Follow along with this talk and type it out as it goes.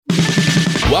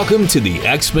Welcome to the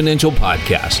Exponential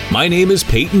Podcast. My name is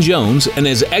Peyton Jones, and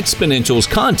as Exponential's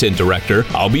content director,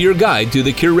 I'll be your guide through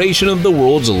the curation of the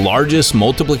world's largest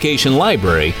multiplication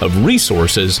library of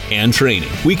resources and training.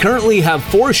 We currently have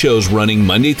 4 shows running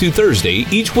Monday through Thursday,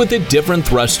 each with a different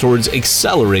thrust towards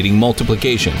accelerating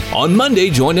multiplication. On Monday,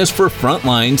 join us for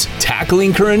Frontlines,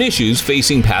 tackling current issues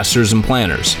facing pastors and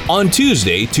planners. On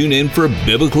Tuesday, tune in for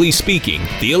Biblically Speaking,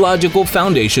 theological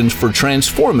foundations for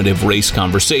transformative race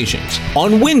conversations.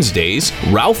 On Wednesdays,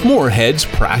 Ralph Moore heads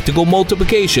Practical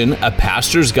Multiplication, a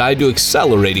pastor's guide to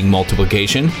accelerating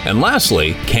multiplication. And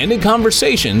lastly, Candid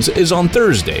Conversations is on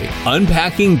Thursday,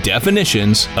 unpacking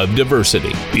definitions of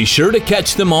diversity. Be sure to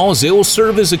catch them all as they will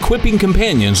serve as equipping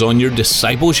companions on your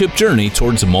discipleship journey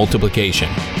towards multiplication.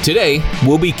 Today,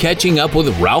 we'll be catching up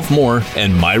with Ralph Moore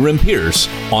and Myron Pierce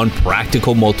on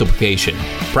Practical Multiplication.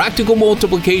 Practical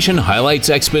Multiplication highlights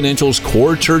Exponential's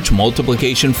core church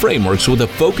multiplication frameworks with a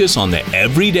focus on the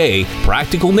everyday,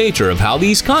 practical nature of how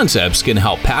these concepts can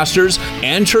help pastors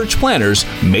and church planners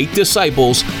make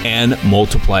disciples and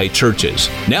multiply churches.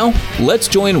 Now, let's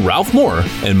join Ralph Moore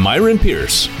and Myron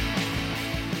Pierce.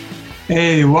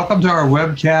 Hey, welcome to our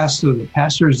webcast of the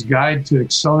Pastor's Guide to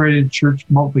Accelerated Church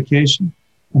Multiplication.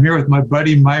 I'm here with my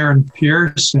buddy Myron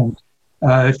Pierce, and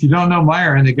if you don't know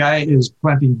Myron, the guy is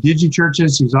planting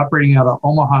digi-churches. He's operating out of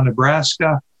Omaha,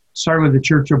 Nebraska. Started with a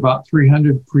church of about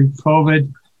 300 pre-COVID,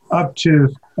 up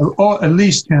to at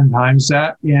least 10 times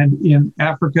that, and in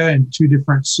Africa in 2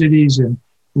 different cities, in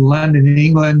London,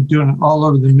 England, doing it all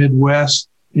over the Midwest,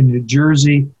 in New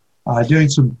Jersey, doing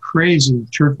some crazy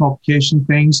church multiplication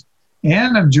things.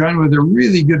 And I'm joined with a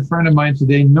really good friend of mine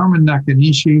today, Norman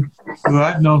Nakanishi, who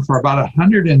I've known for about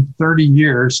 130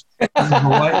 years in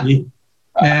Hawaii.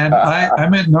 And I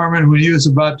met Norman when he was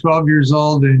about 12 years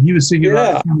old, and he was thinking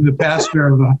about becoming the pastor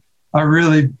of a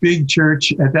really big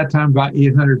church, at that time about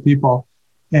 800 people.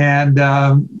 And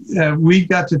we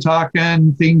got to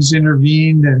talking, things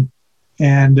intervened,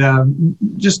 and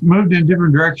just moved in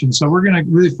different directions. So we're going to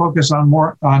really focus on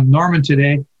Norman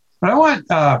today. But I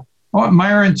want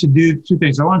Myron to do 2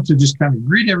 things. I want him to just kind of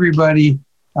greet everybody,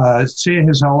 say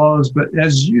his hellos, but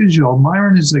as usual,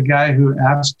 Myron is the guy who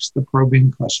asks the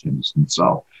probing questions. And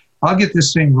so I'll get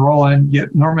this thing rolling,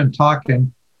 get Norman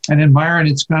talking, and then Myron,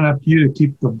 it's kind of up to you to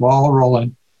keep the ball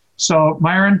rolling. So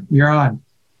Myron, you're on.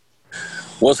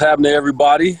 What's happening,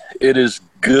 everybody? It is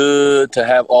good to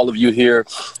have all of you here.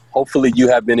 Hopefully you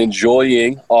have been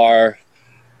enjoying our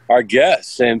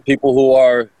guests and people who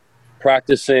are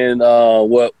practicing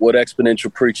what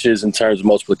Exponential preaches in terms of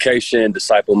multiplication,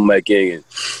 disciple making,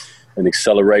 and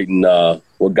accelerating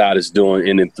what God is doing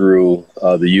in and through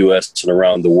the U.S. and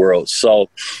around the world. So,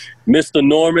 Mr.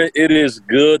 Norman, it is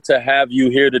good to have you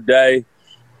here today.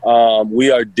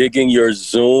 We are digging your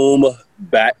Zoom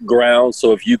background,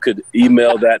 so if you could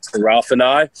email that to Ralph and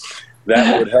I,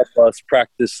 that would help us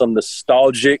practice some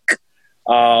nostalgic,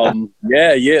 some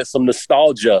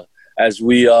nostalgia as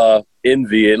we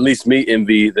envy, at least me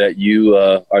envy that you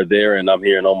are there and I'm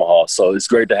here in Omaha. So it's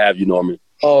great to have you, Norman.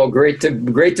 Oh, great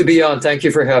to be on. Thank you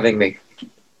for having me.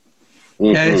 Mm-hmm.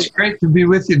 Yeah, it's great to be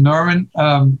with you, Norman.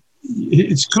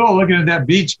 It's cool looking at that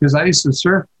beach because I used to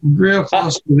surf real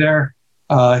close to there,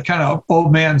 kind of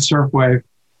old man surf wave.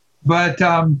 But,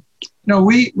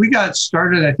 we got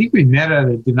started, I think we met at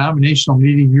a denominational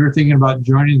meeting. You were thinking about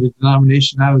joining the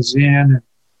denomination I was in and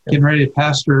getting ready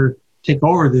to take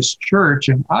over this church.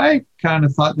 And I kind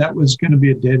of thought that was going to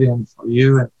be a dead end for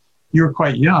you. And you were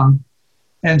quite young.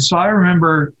 And so I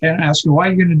remember asking, why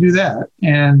are you going to do that?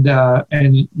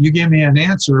 And you gave me an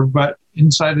answer, but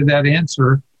inside of that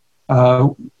answer,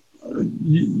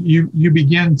 you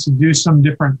begin to do some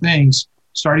different things,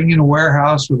 starting in a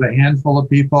warehouse with a handful of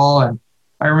people. And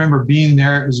I remember being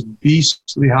there. It was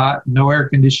beastly hot, no air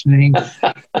conditioning,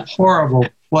 horrible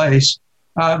place.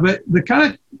 But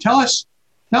tell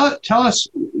us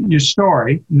your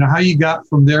story, how you got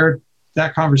from there,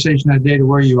 that conversation that day to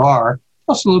where you are.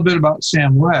 Tell us a little bit about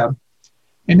Sam Webb.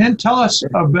 And then tell us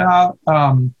about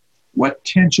what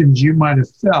tensions you might have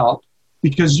felt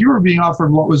because you were being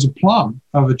offered what was a plum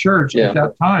of a church at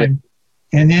that time.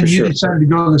 And then you decided to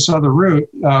go this other route,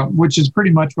 which is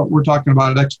pretty much what we're talking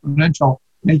about at Exponential,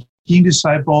 making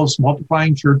disciples,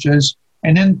 multiplying churches.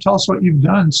 And then tell us what you've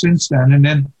done since then.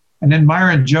 And then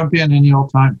Myron, jump in any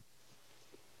old time.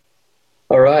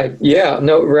 All right. Yeah.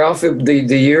 No, Ralph, the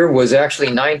year was actually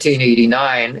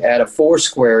 1989 at a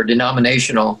Foursquare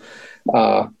denominational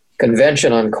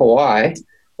convention on Kauai.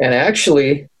 And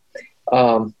actually,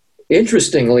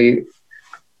 interestingly,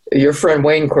 your friend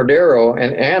Wayne Cordero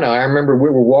and Anna, I remember we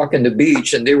were walking the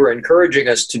beach and they were encouraging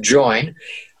us to join.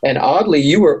 And oddly,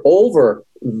 you were over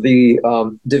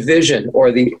division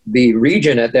or the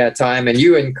region at that time, and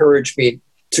you encouraged me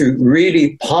to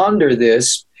really ponder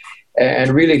this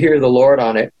and really hear the Lord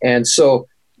on it. And so,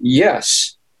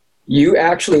 yes, you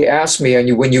actually asked me,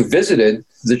 and when you visited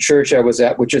the church I was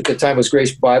at, which at the time was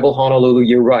Grace Bible Honolulu,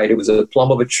 you're right, it was a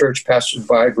plum of a church pastored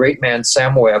by a great man,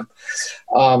 Sam Webb.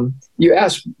 You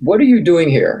asked, what are you doing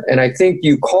here? And I think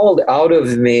you called out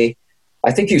of me,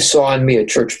 I think you saw in me a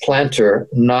church planter,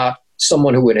 not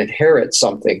someone who would inherit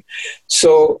something.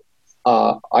 So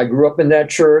I grew up in that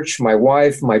church, my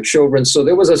wife, my children. So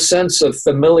there was a sense of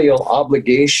familial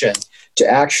obligation to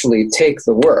actually take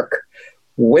the work.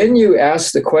 When you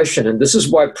ask the question, and this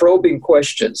is why probing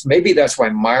questions, maybe that's why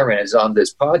Myron is on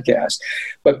this podcast,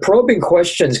 but probing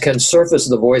questions can surface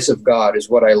the voice of God is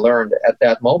what I learned at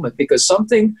that moment, because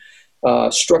something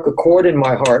struck a chord in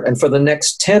my heart. And for the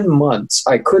next 10 months,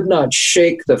 I could not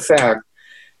shake the fact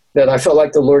that I felt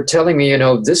like the Lord telling me,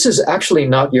 this is actually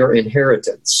not your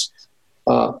inheritance.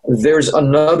 There's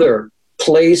another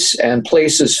place and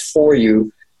places for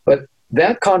you. But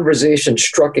that conversation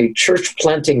struck a church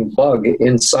planting bug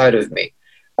inside of me.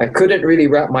 I couldn't really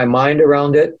wrap my mind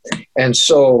around it. And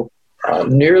so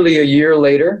nearly a year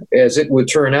later, as it would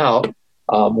turn out,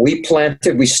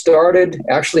 we started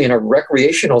actually in a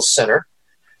recreational center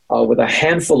with a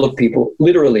handful of people,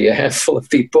 literally a handful of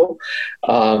people.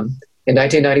 In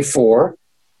 1994,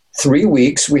 3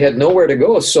 weeks, we had nowhere to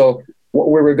go. So what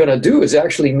we were going to do is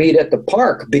actually meet at the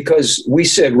park, because we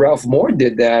said Ralph Moore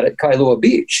did that at Kailua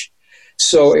Beach.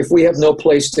 So if we have no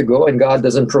place to go and God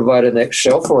doesn't provide a next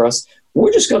shelf for us,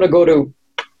 we're just going to go to,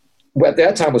 at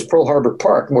that time was Pearl Harbor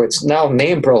Park, where it's now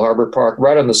named Pearl Harbor Park,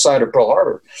 right on the side of Pearl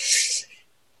Harbor,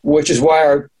 which is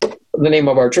why the name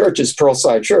of our church is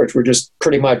Pearlside Church. We're just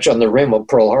pretty much on the rim of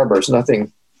Pearl Harbor. There's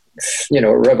nothing,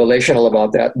 revelational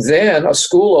about that. Then a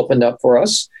school opened up for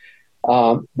us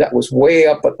that was way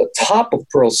up at the top of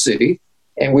Pearl City,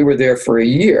 and we were there for a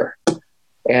year.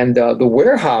 And the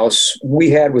warehouse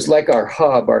we had was like our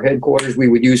hub, our headquarters we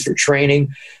would use for training.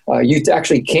 You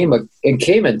actually came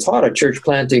and taught a church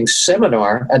planting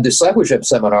seminar and discipleship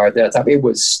seminar at that time. It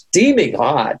was steaming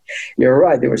hot. You're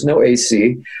right. There was no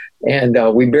AC.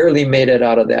 And we barely made it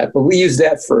out of that. But we used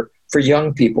that for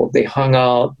young people. They hung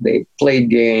out, they played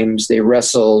games, they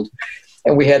wrestled.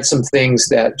 And we had some things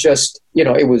that just,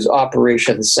 it was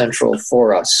Operation Central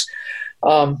for us.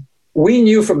 We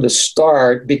knew from the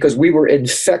start, because we were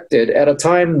infected at a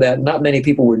time that not many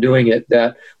people were doing it,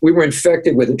 that we were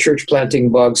infected with a church planting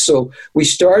bug. So we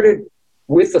started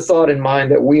with the thought in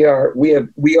mind that we are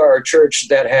a church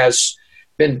that has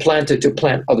been planted to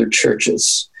plant other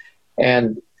churches.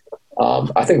 And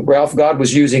I think, Ralph, God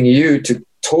was using you to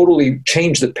totally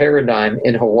change the paradigm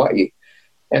in Hawaii.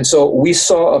 And so we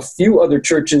saw a few other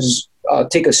churches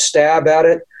take a stab at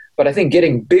it, but I think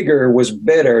getting bigger was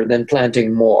better than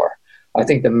planting more. I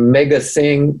think the mega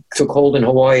thing took hold in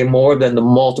Hawaii more than the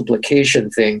multiplication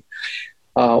thing.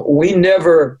 We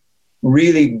never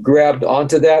really grabbed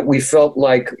onto that. We felt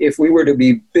like if we were to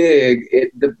be big,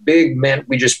 the big meant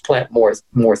we just plant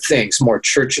more things, more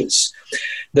churches.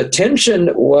 The tension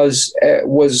was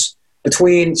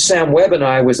between Sam Webb and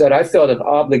I was that I felt an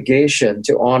obligation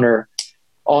to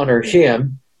honor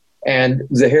him and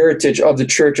the heritage of the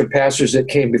church of pastors that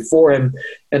came before him.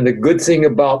 And the good thing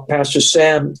about Pastor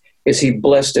Sam is he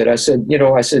blessed it. I said,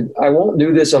 I won't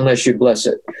do this unless you bless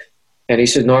it. And he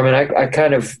said, Norman, I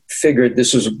kind of figured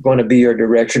this was going to be your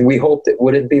direction. We hoped it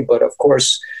wouldn't be, but of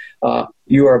course,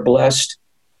 you are blessed.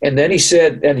 And then he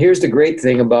said, and here's the great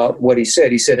thing about what he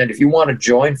said. He said, and if you want to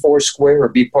join Foursquare or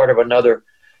be part of another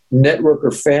network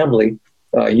or family,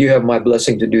 you have my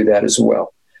blessing to do that as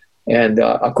well. And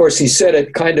of course, he said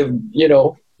it kind of,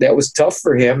 that was tough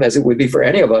for him, as it would be for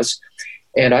any of us.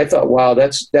 And I thought, wow,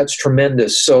 that's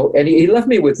tremendous. So, and he left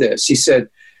me with this. He said,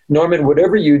 Norman,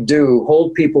 whatever you do,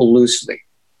 hold people loosely.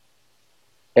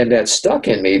 And that stuck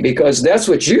in me, because that's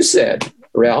what you said,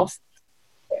 Ralph,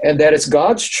 and that it's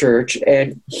God's church,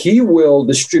 and he will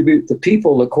distribute the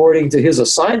people according to his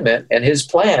assignment and his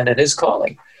plan and his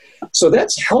calling. So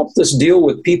that's helped us deal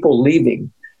with people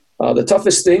leaving. The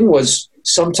toughest thing was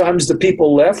sometimes the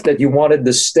people left that you wanted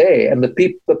to stay, and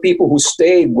the people who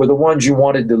stayed were the ones you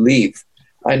wanted to leave.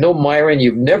 I know, Myron,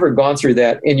 you've never gone through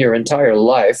that in your entire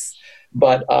life,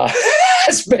 but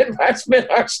that's been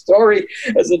our story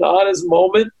as an honest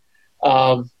moment.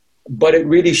 But it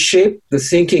really shaped the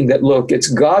thinking that, look, it's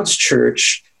God's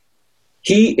church.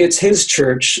 It's his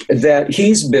church that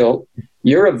he's built.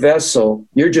 You're a vessel.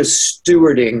 You're just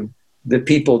stewarding the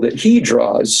people that he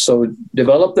draws. So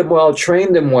develop them well,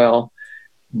 train them well,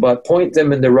 but point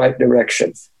them in the right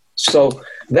direction. So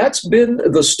that's been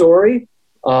the story.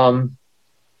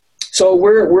 So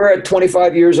we're at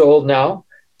 25 years old now.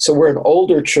 So we're an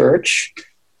older church.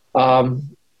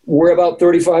 We're about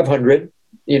 3,500,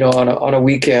 on a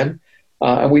weekend.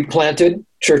 And we planted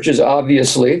churches,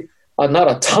 obviously,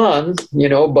 not a ton,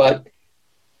 but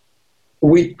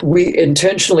we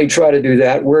intentionally try to do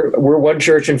that. We're one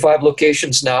church in 5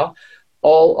 locations now.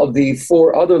 All of the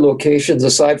 4 other locations,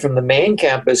 aside from the main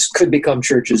campus, could become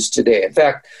churches today. In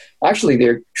fact, actually,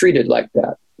 they're treated like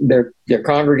that. They're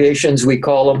congregations, we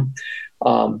call them.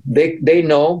 They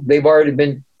know they've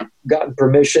already gotten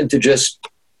permission to just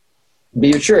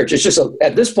be a church. It's just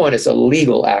at this point, it's a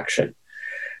legal action.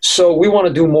 So we want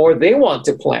to do more. They want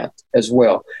to plant as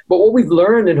well. But what we've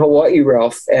learned in Hawaii,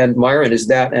 Ralph and Myron, is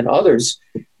that, and others,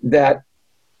 that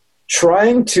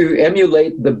trying to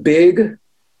emulate the big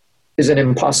is an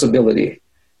impossibility.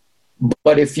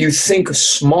 But if you think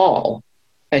small,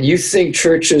 and you think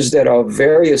churches that are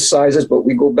various sizes, but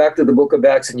we go back to the book of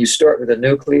Acts and you start with a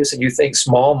nucleus and you think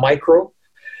small, micro,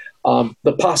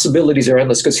 the possibilities are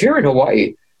endless. Because here in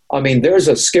Hawaii, there's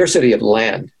a scarcity of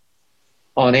land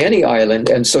on any island.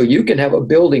 And so you can have a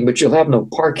building, but you'll have no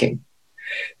parking.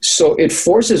 So it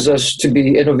forces us to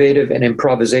be innovative and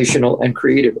improvisational and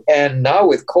creative. And now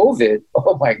with COVID,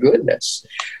 oh my goodness,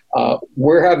 I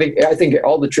think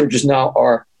all the churches now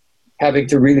are having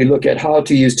to really look at how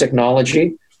to use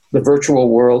technology, the virtual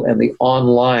world, and the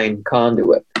online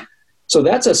conduit. So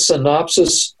that's a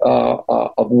synopsis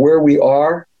of where we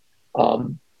are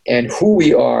and who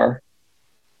we are.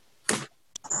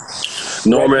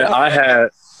 Norman, I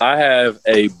have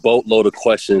a boatload of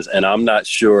questions, and I'm not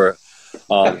sure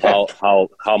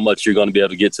how much you're going to be able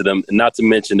to get to them. And not to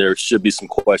mention, there should be some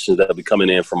questions that will be coming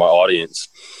in from our audience.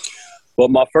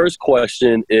 But my first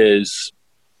question is,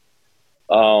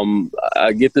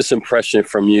 I get this impression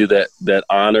from you that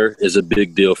honor is a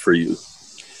big deal for you.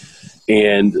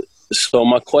 And so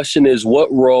my question is,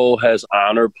 what role has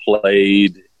honor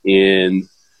played in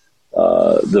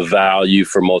the value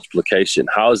for multiplication?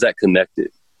 How is that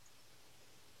connected?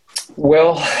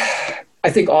 Well, I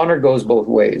think honor goes both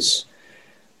ways.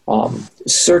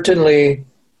 Certainly,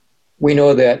 we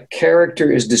know that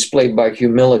character is displayed by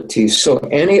humility. So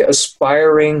any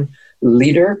aspiring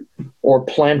leader or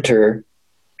planter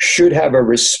should have a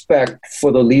respect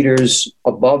for the leaders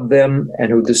above them and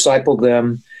who disciple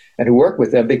them and who work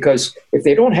with them, because if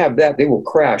they don't have that, they will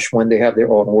crash when they have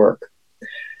their own work.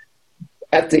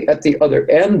 At the other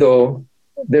end, though,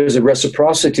 there's a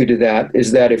reciprocity to that,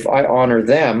 is that if I honor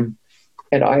them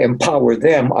and I empower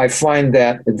them, I find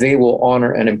that they will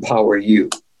honor and empower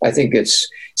you. I think it's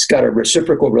got a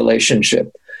reciprocal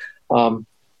relationship.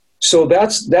 So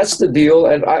that's the deal.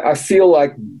 And I feel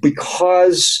like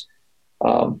because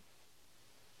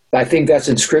I think that's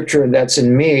in Scripture and that's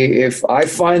in me, if I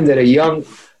find that a young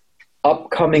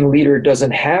upcoming leader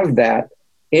doesn't have that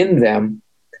in them,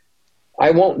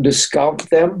 I won't discount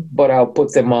them, but I'll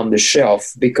put them on the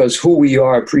shelf, because who we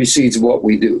are precedes what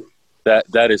we do.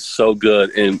 That is so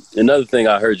good. And another thing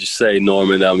I heard you say,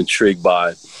 Norman, that I'm intrigued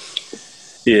by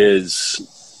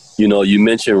is, you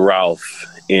mentioned Ralph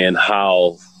and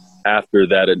how after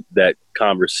that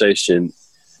conversation,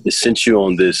 it sent you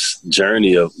on this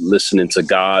journey of listening to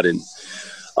God. And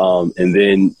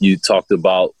then you talked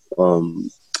about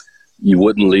you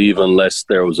wouldn't leave unless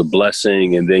there was a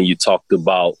blessing. And then you talked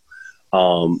about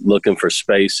looking for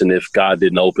space, and if God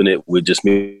didn't open it, we'd just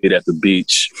meet at the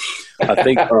beach. I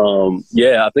think,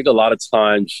 I think a lot of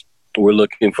times we're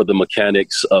looking for the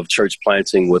mechanics of church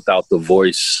planting without the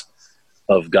voice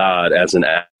of God as an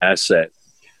asset.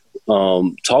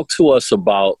 Talk to us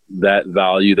about that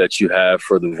value that you have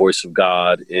for the voice of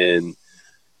God, and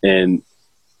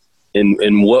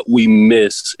what we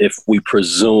miss if we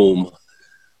presume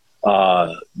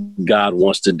God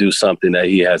wants to do something that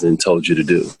He hasn't told you to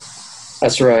do.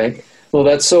 That's right. Well,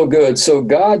 that's so good. So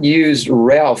God used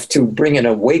Ralph to bring an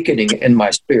awakening in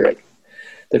my spirit.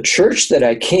 The church that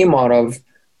I came out of,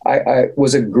 I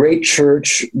was a great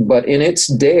church, but in its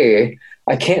day,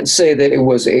 I can't say that it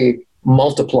was a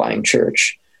multiplying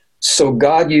church. So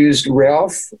God used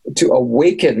Ralph to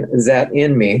awaken that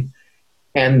in me.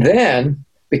 And then,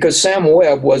 because Sam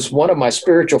Webb was one of my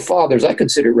spiritual fathers, I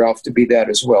consider Ralph to be that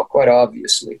as well, quite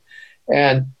obviously.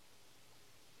 And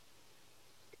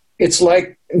it's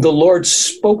like the Lord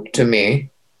spoke to me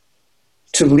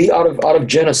to leave out of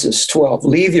Genesis 12,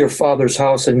 leave your father's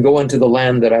house and go into the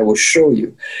land that I will show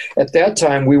you. At that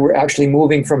time, we were actually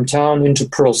moving from town into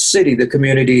Pearl City, the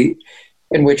community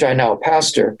in which I now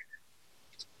pastor.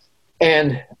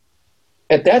 And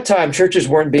at that time, churches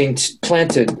weren't being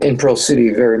planted in Pearl City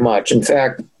very much. In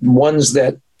fact, ones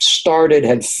that started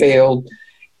had failed.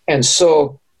 And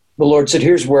so the Lord said,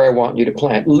 here's where I want you to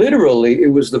plant. Literally, it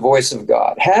was the voice of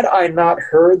God. Had I not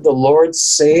heard the Lord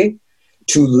say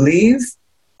to leave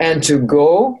and to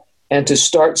go and to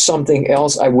start something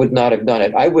else, I would not have done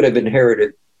it. I would have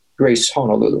inherited Grace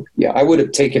Honolulu. Yeah, I would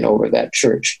have taken over that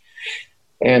church.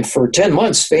 And for 10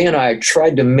 months, Faye and I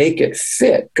tried to make it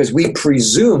fit because we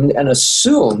presumed and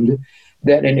assumed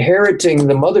that inheriting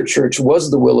the mother church was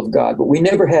the will of God, but we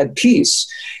never had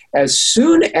peace. As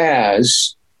soon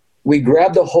as we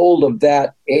grabbed a hold of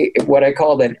that, what I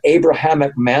call an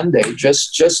Abrahamic mandate,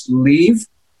 just leave,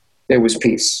 there was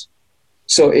peace.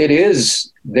 So it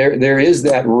is, there is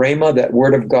that rhema, that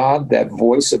word of God, that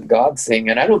voice of God thing.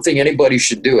 And I don't think anybody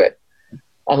should do it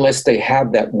unless they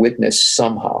have that witness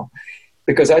somehow.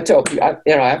 Because I tell people,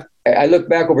 I look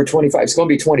back over 25, it's going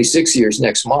to be 26 years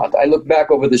next month. I look back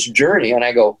over this journey and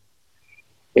I go,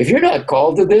 if you're not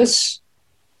called to this,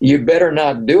 you better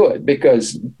not do it,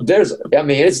 because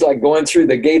it's like going through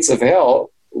the gates of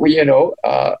hell,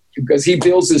 because he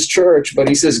builds his church, but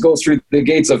he says, go through the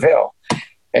gates of hell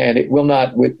and it will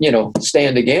not,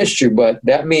 stand against you. But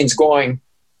that means going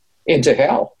into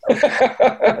hell.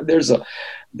 There's a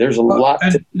lot.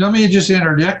 Let me just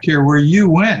interject here. Where you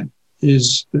went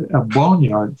is a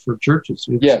boneyard for churches.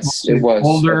 Yes, it was.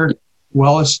 Older,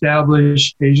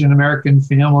 well-established Asian American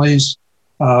families,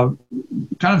 kind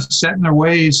of set in their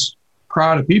ways,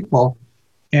 crowd of people.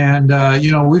 And,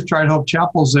 we've tried Hope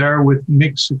Chapels there with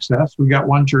mixed success. We got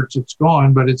one church that's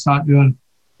going, but it's not doing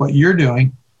what you're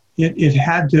doing. It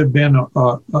had to have been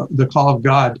the call of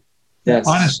God. Yes.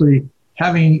 Honestly,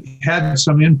 having had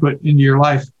some input into your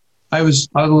life, I was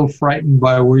a little frightened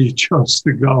by where you chose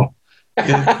to go.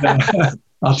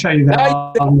 I'll tell you that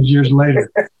all these years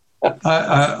later.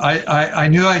 I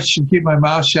knew I should keep my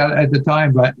mouth shut at the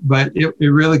time, but it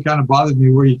really kind of bothered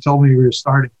me where you told me we were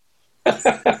starting.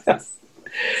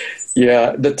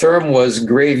 Yeah, the term was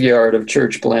graveyard of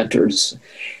church planters.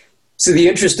 So the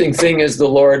interesting thing is the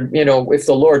Lord, if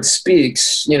the Lord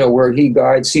speaks, where he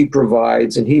guides, he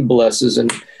provides, and he blesses.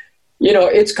 And,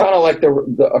 it's kind of like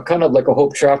like a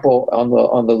Hope Chapel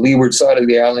on the leeward side of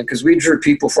the island, because we drew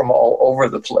people from all over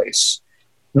the place,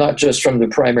 not just from the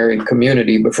primary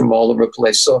community, but from all over the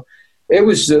place. So it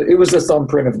was the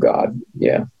thumbprint of God.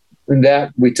 Yeah. And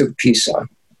that we took peace on.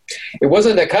 It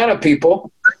wasn't the kind of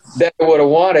people that I would have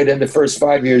wanted in the first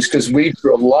 5 years, because we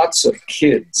drew lots of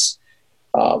kids,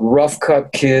 rough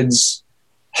cut kids,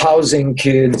 housing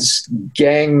kids,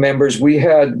 gang members. We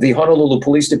had the Honolulu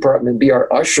Police Department be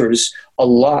our ushers a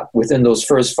lot within those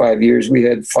first 5 years. We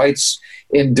had fights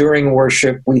during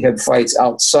worship. We had fights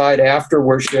outside after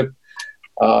worship.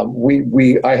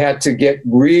 I had to get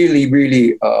really,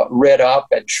 really read up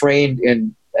and trained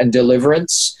in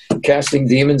deliverance, casting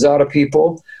demons out of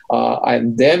people.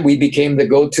 And then we became the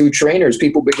go-to trainers.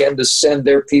 People began to send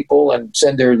their people and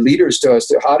send their leaders to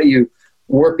us. How do you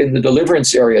work in the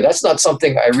deliverance area? That's not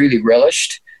something I really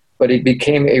relished, but it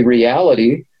became a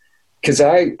reality because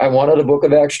I wanted a Book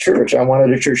of Acts church. I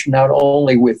wanted a church not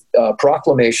only with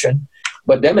proclamation,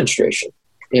 but demonstration.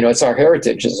 It's our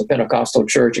heritage as a Pentecostal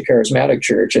church, a charismatic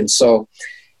church. And so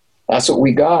that's what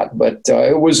we got. But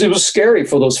it was scary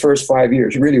for those first 5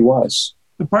 years. It really was.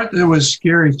 The part that was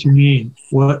scary to me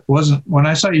wasn't when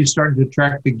I saw you starting to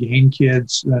attract the gang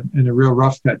kids and the real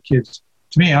rough cut kids.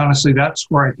 To me, honestly, that's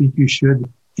where I think you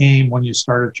should aim when you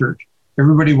start a church.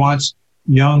 Everybody wants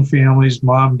young families,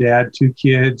 mom, dad, 2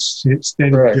 kids,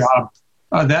 steady job.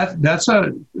 That's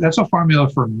a formula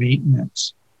for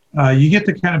maintenance. You get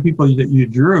the kind of people that you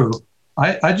drew.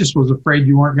 I just was afraid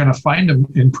you weren't going to find them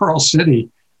in Pearl City.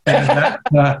 And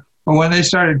but when they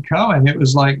started coming, it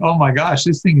was like, oh my gosh,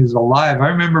 this thing is alive. I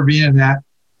remember being in that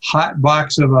hot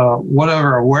box of a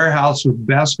warehouse with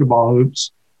basketball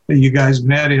hoops that you guys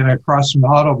met in across from the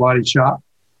auto body shop.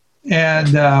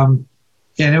 And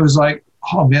it was like,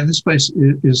 oh man, this place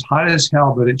is hot as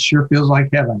hell, but it sure feels like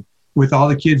heaven with all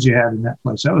the kids you had in that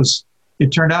place.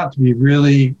 It turned out to be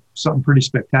really something pretty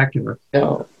spectacular.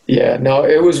 No,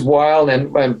 it was wild.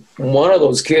 And one of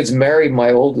those kids married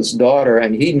my oldest daughter,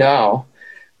 and he now,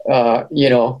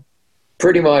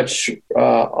 pretty much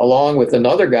along with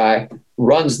another guy,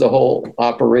 runs the whole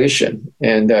operation.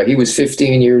 And he was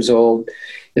 15 years old.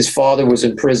 His father was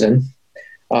in prison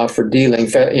for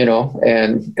dealing,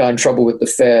 and got in trouble with the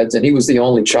feds, and he was the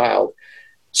only child.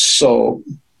 So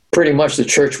pretty much the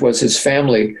church was his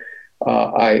family.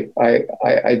 I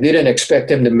didn't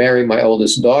expect him to marry my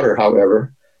oldest daughter,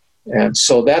 however. And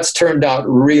so that's turned out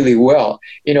really well.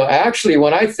 Actually,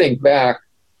 when I think back,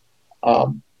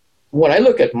 when I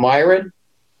look at Myron,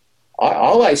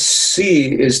 all I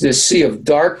see is this sea of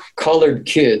dark-colored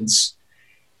kids.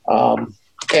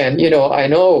 And, I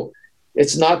know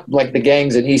it's not like the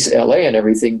gangs in East LA and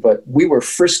everything, but we were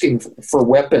frisking for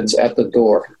weapons at the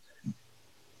door.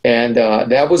 And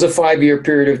that was a 5-year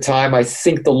period of time. I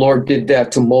think the Lord did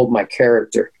that to mold my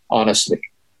character, honestly,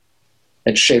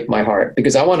 and shape my heart,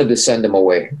 because I wanted to send them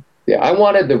away. Yeah, I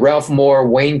wanted the Ralph Moore,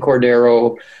 Wayne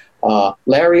Cordero,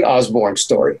 Larry Osborne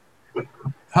story.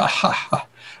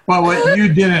 Well, what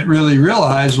you didn't really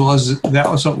realize was that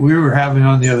was what we were having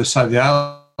on the other side of the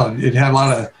island. It had a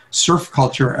lot of surf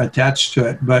culture attached to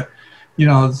it. But, you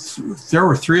know, there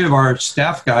were 3 of our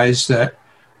staff guys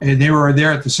and they were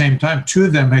there at the same time. 2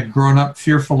 of them had grown up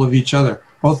fearful of each other.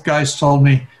 Both guys told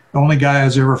me the only guy I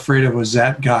was ever afraid of was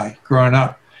that guy growing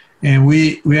up. And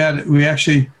we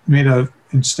actually made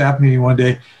in staff meeting one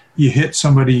day, you hit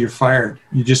somebody, you're fired.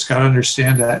 You just got to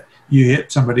understand that. You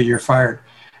hit somebody, you're fired.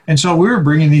 And so we were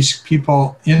bringing these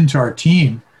people into our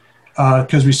team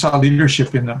because we saw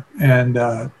leadership in them. And,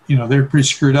 you know, they're pretty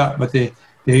screwed up, but they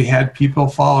had people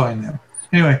following them.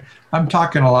 Anyway, I'm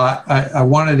talking a lot. I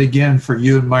wanted, again, for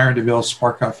you and Myron to be able to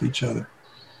spark off each other.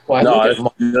 Well,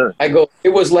 I go, it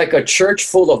was like a church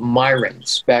full of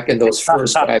Myrons back in those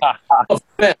first 5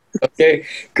 men, okay?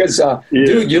 Because,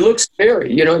 dude, you look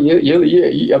scary. You know,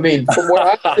 you I mean, from where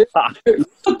I sit, you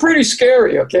look pretty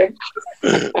scary, okay?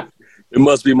 It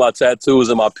must be my tattoos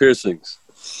and my piercings.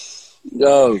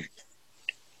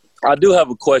 I do have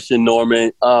a question,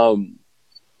 Norman.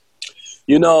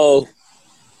 You know,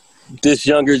 this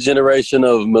younger generation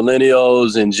of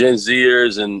millennials and Gen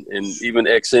Zers and even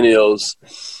Xennials,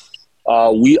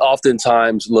 we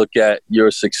oftentimes look at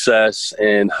your success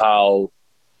and how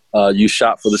you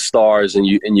shot for the stars and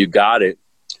you got it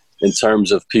in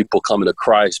terms of people coming to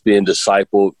Christ, being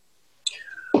discipled.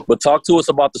 But talk to us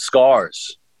about the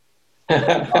scars.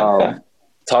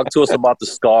 Talk to us about the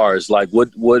scars. Like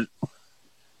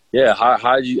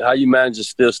how you manage to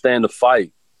still stand the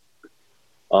fight?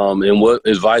 And what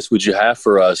advice would you have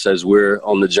for us as we're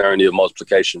on the journey of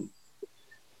multiplication?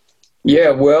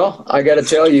 Yeah, well, I got to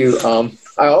tell you,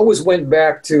 I always went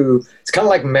back to, it's kind of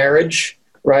like marriage,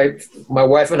 right? My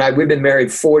wife and I, we've been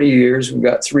married 40 years. We've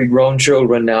got 3 grown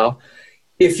children now.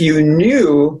 If you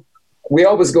knew, we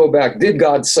always go back, did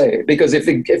God say? Because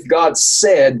if God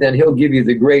said, then he'll give you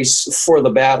the grace for the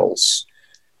battles.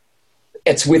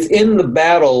 It's within the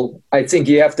battle, I think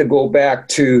you have to go back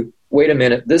to, wait a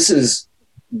minute, this is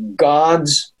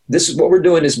what we're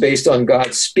doing is based on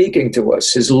God speaking to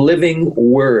us, his living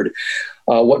word.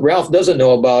 What Ralph doesn't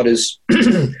know about is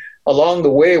along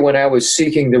the way when I was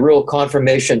seeking the real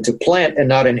confirmation to plant and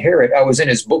not inherit, I was in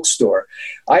his bookstore.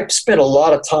 I spent a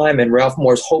lot of time in Ralph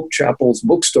Moore's Hope Chapel's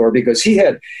bookstore because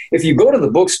if you go to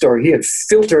the bookstore, he had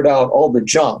filtered out all the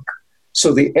junk.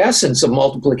 So the essence of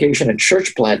multiplication and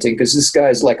church planting, because this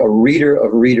guy's like a reader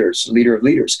of readers, leader of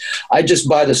leaders. I just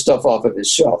buy the stuff off of his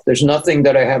shelf. There's nothing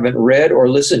that I haven't read or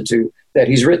listened to that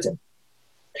he's written.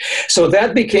 So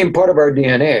that became part of our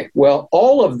DNA. Well,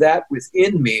 all of that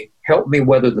within me helped me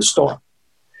weather the storm.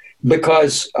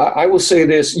 Because I will say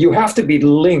this, you have to be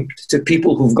linked to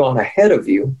people who've gone ahead of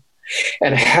you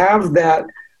and have that.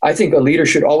 I think a leader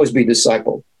should always be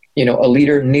discipled. You know, a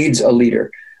leader needs a leader.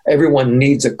 Everyone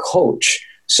needs a coach.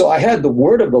 So I had the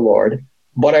word of the Lord,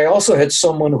 but I also had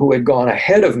someone who had gone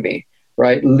ahead of me,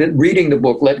 right? Reading the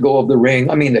book, Let Go of the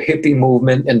Ring. I mean, the hippie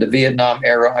movement and the Vietnam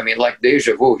era. I mean, like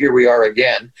deja vu, here we are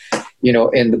again, you know,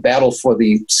 in the battle for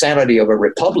the sanity of a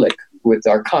republic with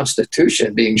our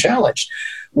Constitution being challenged.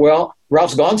 Well,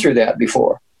 Ralph's gone through that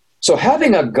before. So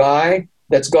having a guy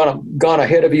that's gone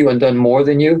ahead of you and done more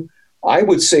than you, I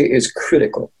would say is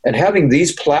critical. And having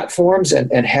these platforms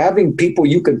and having people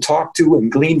you can talk to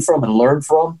and glean from and learn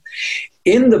from,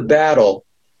 in the battle,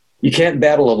 you can't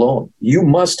battle alone. You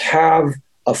must have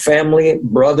a family,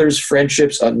 brothers,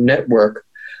 friendships, a network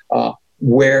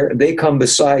where they come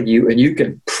beside you and you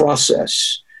can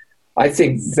process. I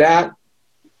think that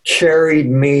carried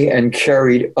me and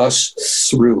carried us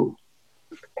through,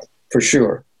 for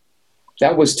sure.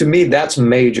 That was, to me, that's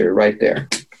major right there.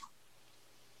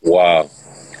 Wow.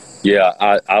 Yeah,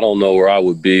 I don't know where I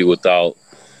would be without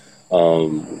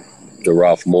the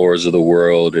Ralph Moores of the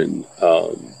world, and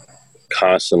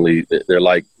constantly they're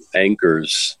like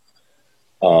anchors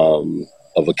of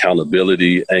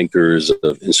accountability, anchors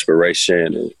of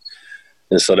inspiration.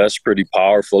 And so that's pretty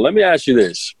powerful. Let me ask you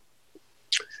this.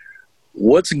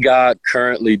 What's God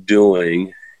currently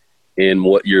doing in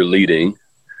what you're leading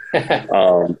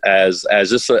as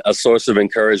just a source of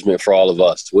encouragement for all of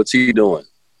us? What's he doing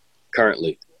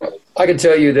currently? I can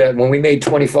tell you that when we made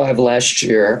 25 last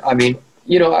year, I mean,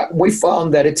 you know, we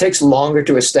found that it takes longer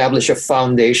to establish a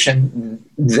foundation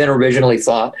than originally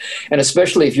thought. And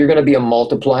especially if you're going to be a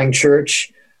multiplying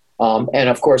church, And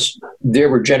of course, there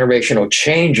were generational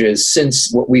changes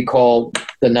since what we call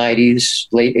the 90s,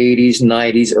 late 80s,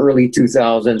 90s, early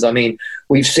 2000s. I mean,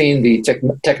 we've seen the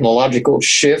technological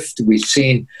shift. We've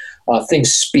seen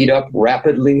things speed up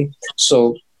rapidly.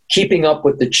 So keeping up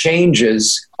with the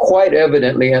changes, quite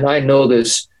evidently, and I know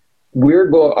this, we're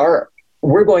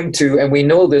going to, and we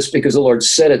know this because the Lord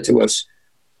said it to us,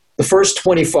 the first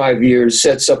 25 years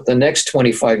sets up the next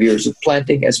 25 years of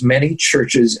planting as many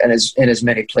churches and in as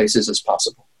many places as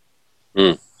possible.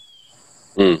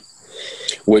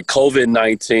 With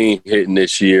COVID-19 hitting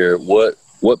this year, what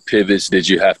pivots did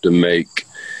you have to make,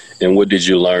 and what did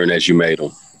you learn as you made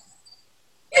them?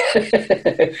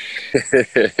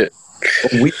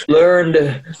 We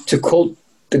learned to quote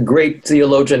the great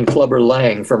theologian Clubber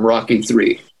Lang from Rocky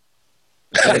III.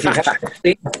 If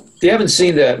you haven't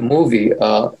seen that movie,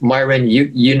 Myron,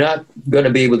 you're not going to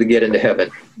be able to get into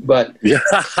heaven. But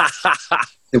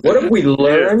what have we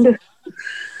learned?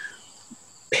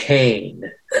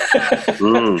 Pain.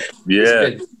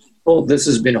 This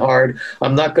has been hard.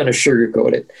 I'm not going to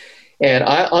sugarcoat it. And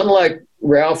unlike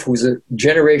Ralph, who's a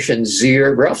Generation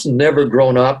Zer, Ralph's never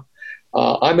grown up.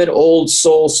 I'm an old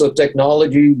soul, so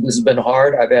technology has been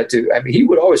hard. He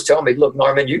would always tell me, look,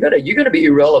 Norman, you're gonna be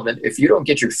irrelevant if you don't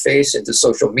get your face into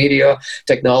social media,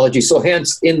 technology. So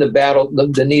hence, in the battle,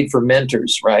 the need for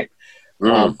mentors, right?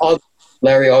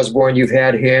 Larry Osborne, you've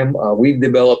had him. We've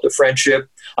developed a friendship.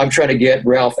 I'm trying to get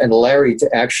Ralph and Larry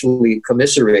to actually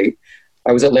commiserate.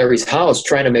 I was at Larry's house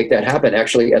trying to make that happen,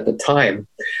 actually, at the time.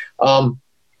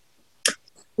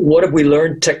 What have we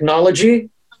learned? Technology?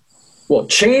 Well,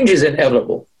 change is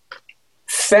inevitable.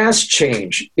 Fast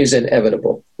change is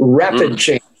inevitable. Rapid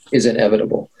change is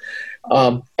inevitable.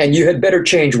 And you had better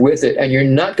change with it. And you're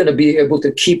not going to be able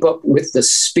to keep up with the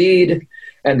speed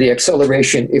and the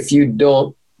acceleration if you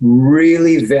don't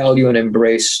really value and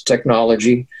embrace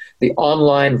technology, the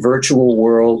online virtual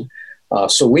world.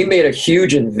 So we made a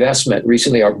huge investment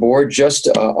recently. Our board just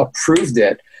approved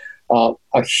it, a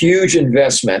huge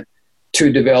investment to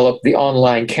develop the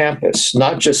online campus,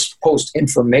 not just post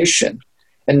information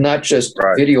and not just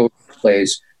video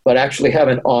plays, but actually have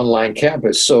an online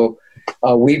campus. So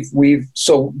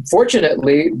so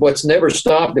fortunately, what's never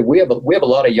stopped, that we have a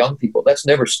lot of young people. That's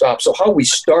never stopped. So how we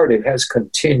started has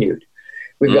continued.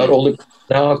 We've got older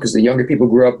now because the younger people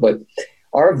grew up, but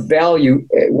our value,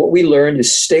 what we learned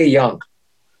is stay young.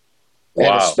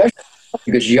 And especially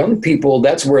because young people,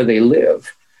 that's where they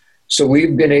live. So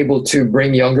we've been able to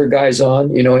bring younger guys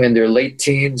on, in their late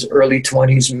teens, early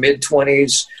 20s, mid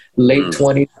 20s, late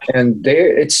 20s, and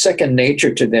it's second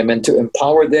nature to them, and to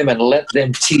empower them and let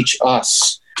them teach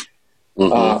us.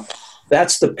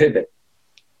 That's the pivot.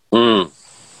 I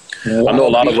know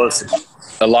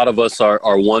a lot of us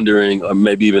are wondering, or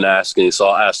maybe even asking, so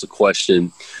I'll ask the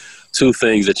question. Two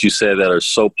things that you said that are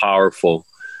so powerful.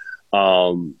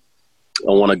 I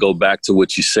want to go back to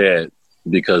what you said,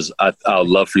 because I'd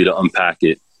love for you to unpack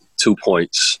it. 2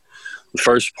 points. The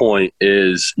first point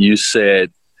is, you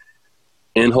said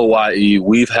in Hawaii,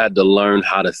 we've had to learn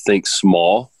how to think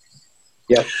small.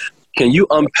 Yep. Can you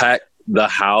unpack the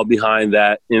how behind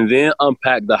that, and then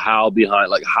unpack the how behind,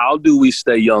 like, how do we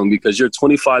stay young? Because you're a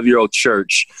 25-year-old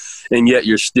church, and yet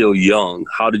you're still young.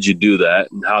 How did you do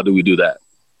that, and how do we do that?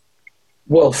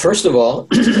 Well, first of all,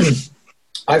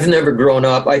 I've never grown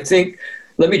up. I think,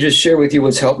 let me just share with you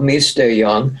what's helped me stay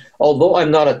young. Although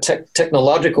I'm not a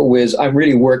technological whiz, I'm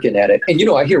really working at it. And,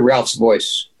 I hear Ralph's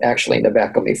voice actually in the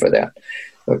back of me for that.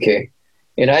 Okay.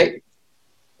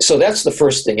 So that's the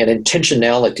first thing, an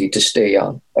intentionality to stay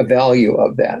young, a value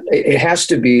of that. It has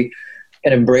to be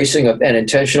an embracing of an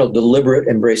intentional, deliberate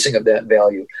embracing of that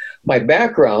value. My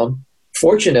background,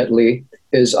 fortunately,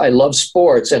 is I love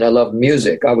sports and I love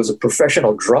music. I was a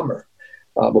professional drummer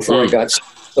before I got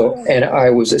and I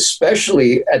was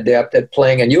especially adept at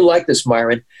playing, and you like this,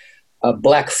 Myron,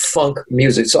 black funk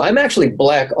music. So I'm actually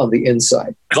black on the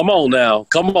inside. Come on now.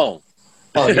 Come on.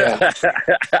 Oh, yeah.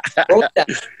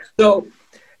 So,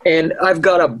 and I've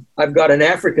got an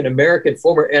African-American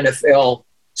former NFL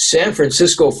San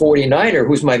Francisco 49er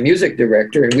who's my music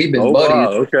director, and we've been buddies.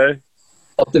 Wow, okay.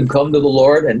 Helped him come to the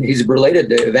Lord, and he's related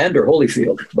to Evander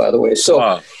Holyfield, by the way.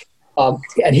 So,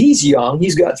 and he's young.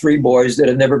 He's got 3 boys that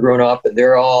have never grown up, and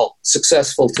they're all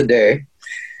successful today.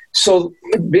 So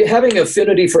having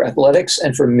affinity for athletics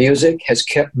and for music has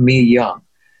kept me young.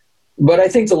 But I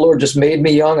think the Lord just made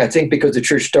me young. I think because the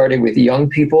church started with young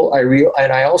people,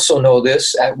 and I also know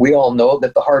this, we all know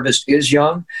that the harvest is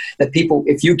young, that people,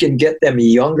 if you can get them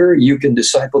younger, you can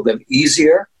disciple them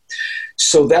easier.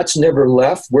 So that's never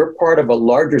left. We're part of a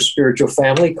larger spiritual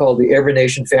family called the Every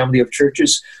Nation Family of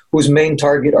Churches, whose main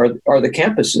target are the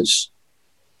campuses.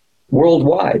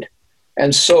 worldwide.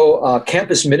 And so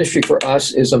campus ministry for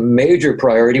us is a major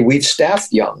priority. We've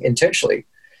staffed young intentionally.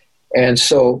 And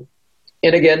so,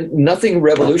 and again, nothing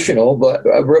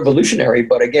revolutionary,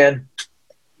 but again,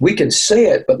 we can say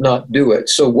it, but not do it.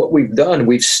 So what we've done,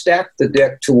 we've stacked the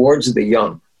deck towards the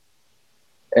young.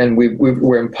 And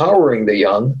we're empowering the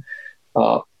young.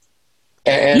 I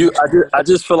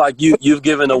just feel like you've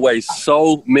given away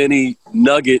so many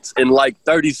nuggets in like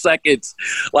 30 seconds.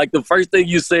 Like the first thing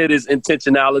you said is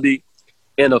intentionality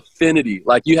and affinity.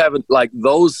 Like you have like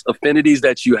those affinities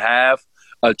that you have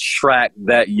attract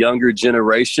that younger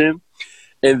generation.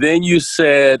 And then you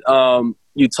said,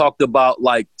 you talked about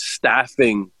like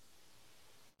staffing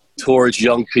towards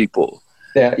young people.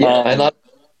 Yeah, and not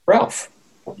Ralph.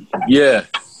 Yeah,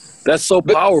 that's so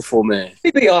powerful, man.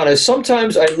 To be honest,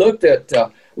 sometimes I looked at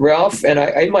Ralph and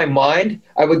in my mind,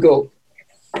 I would go,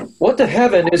 what the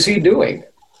heaven is he doing?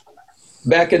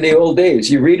 Back in the old days,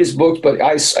 you read his books, but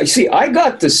I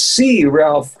got to see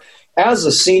Ralph as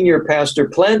a senior pastor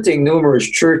planting numerous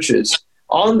churches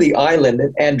on the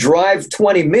island and drive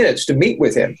 20 minutes to meet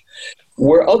with him,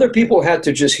 where other people had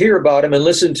to just hear about him and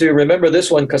listen to, remember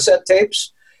this one, cassette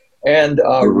tapes, and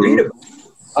read about it.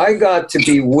 I got to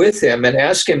be with him and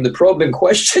ask him the probing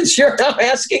questions you're now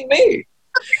asking me.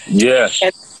 Yeah.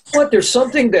 And there's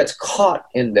something that's caught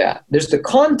in that. There's the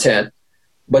content,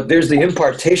 but there's the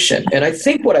impartation. And I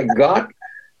think what I got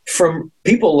from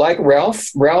people like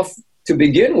Ralph to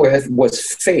begin with was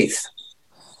faith.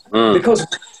 Because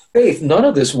faith, none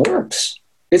of this works.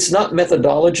 It's not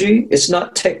methodology. It's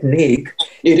not technique.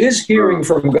 It is hearing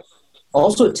from God,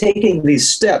 also taking these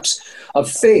steps of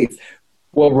faith.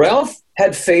 Well, Ralph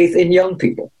had faith in young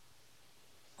people.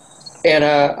 And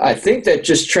I think that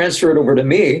just transferred over to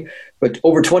me. But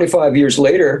over 25 years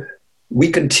later, we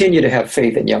continue to have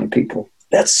faith in young people.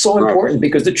 That's so important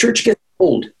because the church gets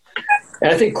old.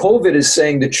 And I think COVID is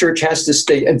saying the church has to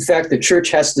stay. In fact, the church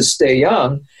has to stay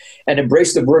young and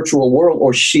embrace the virtual world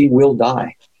or she will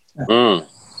die.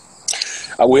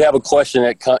 We have a question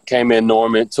that came in,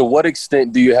 Norman. To what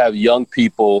extent do you have young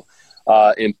people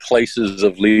in places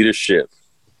of leadership?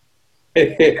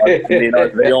 I mean,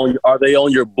 are they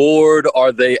on your board?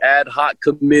 Are they ad hoc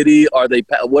committee? Are they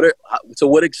to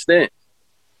what extent?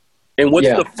 And what's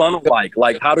the funnel like?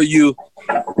 Like,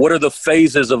 what are the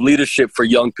phases of leadership for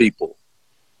young people?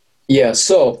 Yeah,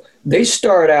 so they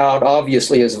start out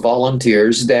obviously as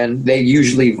volunteers. Then they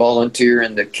usually volunteer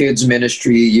in the kids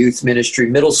ministry, youth ministry,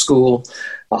 middle school,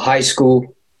 high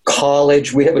school,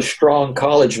 college. We have a strong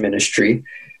college ministry.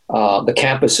 The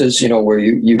campuses, where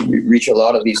you reach a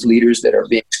lot of these leaders that are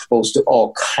being exposed to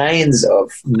all kinds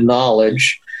of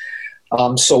knowledge.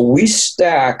 So we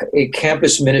stack a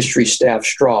campus ministry staff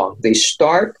strong. They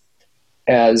start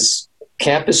as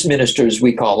campus ministers,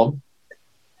 we call them,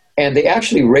 and they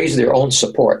actually raise their own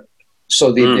support.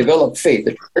 So they develop faith.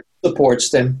 The church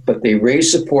supports them, but they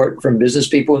raise support from business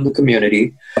people in the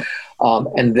community.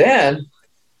 And then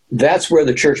that's where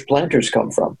the church planters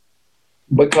come from,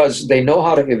 because they know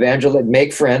how to evangelize,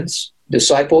 make friends,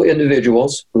 disciple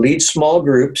individuals, lead small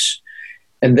groups.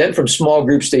 And then from small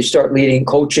groups, they start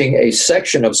coaching a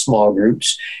section of small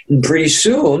groups. And pretty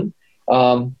soon,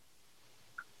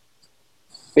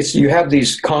 you have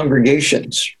these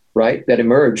congregations, right, that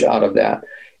emerge out of that.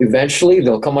 Eventually,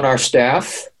 they'll come on our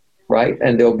staff, right,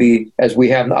 and they'll be, as we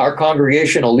have our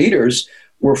congregational leaders,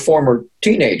 were former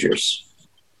teenagers.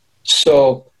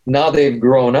 So now they've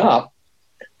grown up.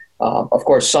 Of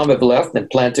course, some have left and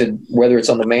planted, whether it's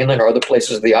on the mainland or other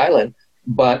places of the island,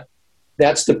 but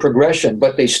that's the progression.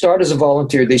 But they start as a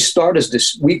volunteer. They start as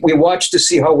this. We watch to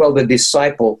see how well they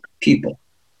disciple people,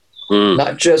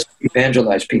 not just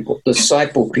evangelize people,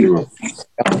 disciple people.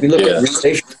 We look at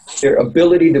relationships, their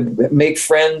ability to make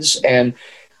friends and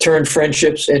turn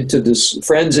friendships into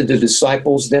friends into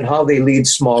disciples, then how they lead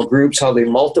small groups, how they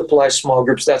multiply small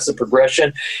groups. That's the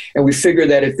progression. And we figure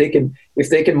that if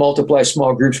they can multiply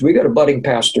small groups, we got a budding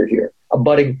pastor here, a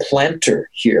budding planter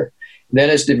here. Then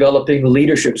it's developing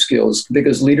leadership skills,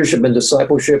 because leadership and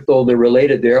discipleship, though they're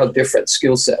related, they are different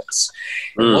skill sets.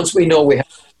 And once we know we have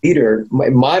a leader,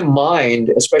 my mind,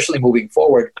 especially moving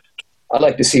forward, I'd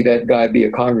like to see that guy be a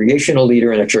congregational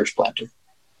leader and a church planter.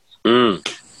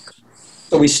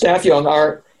 So we staff young.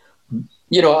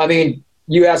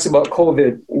 You asked about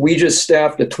COVID. We just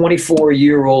staffed a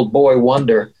 24-year-old boy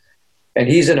wonder, and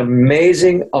he's an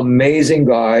amazing, amazing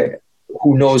guy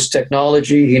who knows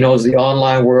technology. He knows the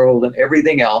online world and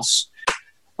everything else.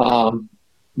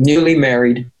 Newly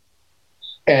married,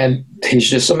 and he's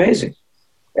just amazing.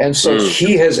 And so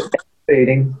he has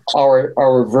elevating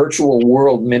our virtual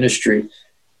world ministry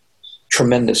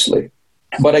tremendously.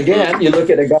 But again, you look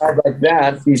at a guy like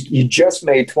that, he just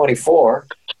made 24,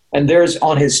 and there's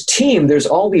on his team, there's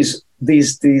all these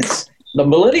the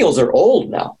millennials are old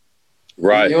now.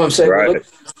 Right. You know what I'm saying? Right.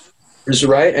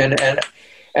 Right.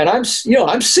 And I'm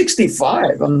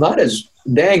 65. I'm not as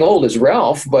dang old as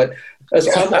Ralph, but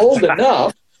I'm old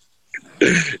enough.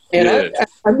 And Yeah.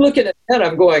 I'm looking at that.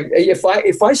 I'm going,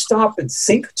 if I stop and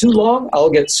think too long, I'll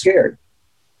get scared.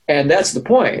 And that's the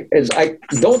point, is I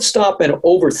don't stop and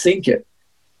overthink it.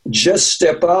 Just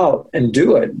step out and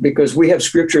do it, because we have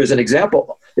scripture as an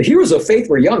example. The heroes of faith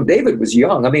were young. David was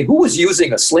young. I mean, who was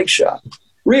using a slingshot?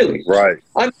 Really? Right.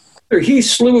 I'm sure he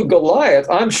slew Goliath.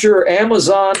 I'm sure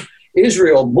Amazon,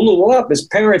 Israel blew up. His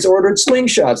parents ordered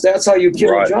slingshots. That's how you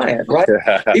kill a giant, right?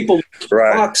 People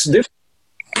rocks different.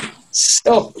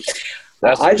 So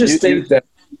I just think that,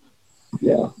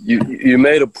 yeah. You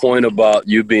made a point about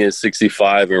you being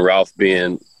 65 and Ralph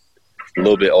being a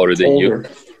little bit older than you.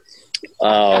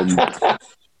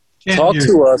 Talk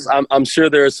to us. I'm sure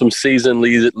there are some seasoned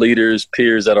leaders,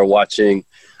 peers that are watching,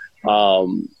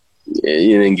 and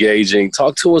engaging.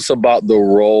 Talk to us about the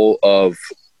role of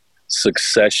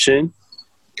succession,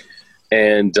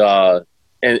 and does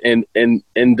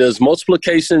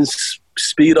multiplication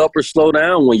speed up or slow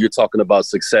down when you're talking about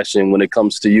succession when it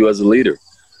comes to you as a leader?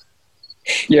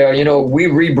 Yeah, we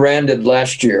rebranded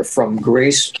last year from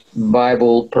Grace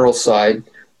Bible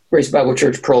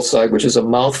Church Pearlside, which is a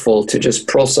mouthful, to just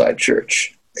Pearlside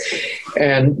Church.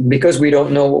 And because we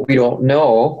don't know what we don't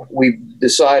know, we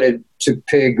decided to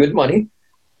pay good money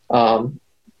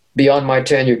beyond my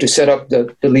tenure, to set up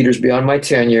the leaders beyond my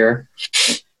tenure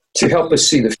to help us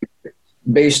see the future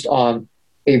based on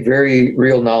a very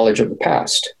real knowledge of the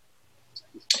past.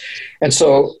 And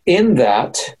so in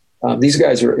that, these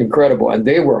guys are incredible, and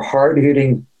they were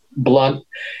hard-hitting, blunt.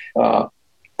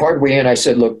 Partway in, I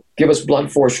said, look, give us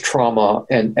blunt force trauma,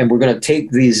 and we're going to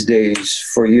take these days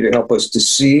for you to help us to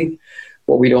see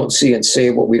what we don't see and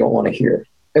say what we don't want to hear.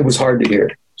 It was hard to hear,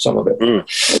 some of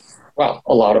it. Well,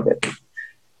 a lot of it.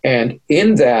 And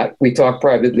in that, we talked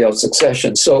privately about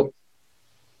succession. So,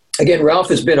 again, Ralph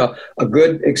has been a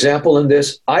good example in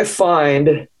this. I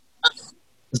find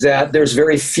that there's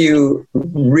very few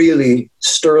really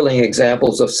sterling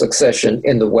examples of succession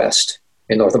in the West,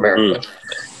 in North America,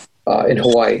 in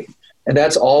Hawaii. And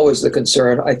that's always the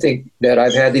concern. I think that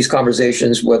I've had these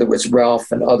conversations, whether it's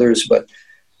Ralph and others, but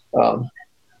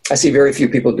I see very few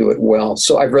people do it well.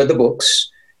 So I've read the books.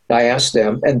 I asked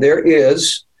them, and there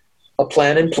is a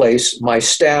plan in place. My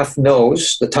staff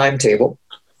knows the timetable.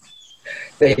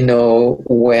 They know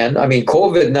when. I mean,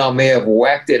 COVID now may have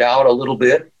whacked it out a little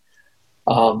bit.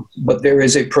 But there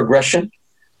is a progression.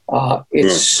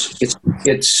 It's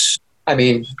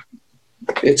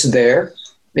there.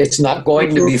 It's not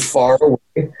going to be far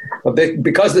away.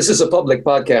 Because this is a public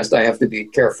podcast, I have to be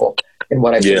careful in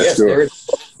what I say. Yes, sure.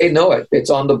 They know it. It's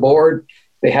on the board.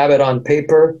 They have it on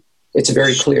paper. It's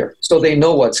very clear. So they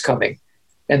know what's coming,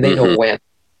 and they know when.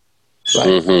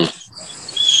 Right?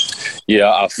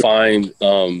 Yeah, I find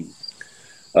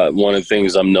one of the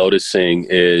things I'm noticing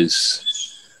is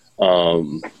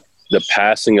the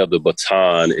passing of the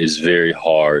baton is very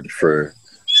hard for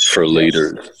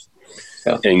leaders,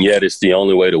 and yet it's the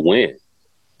only way to win.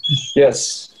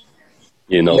 Yes,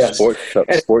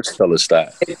 sports tell us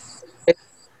that.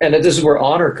 And this is where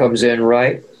honor comes in,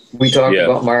 right? We talked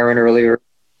about Myron earlier.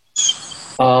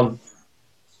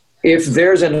 If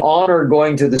there's an honor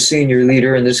going to the senior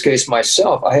leader, in this case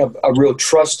myself, I have a real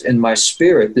trust in my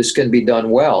spirit this can be done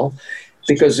well.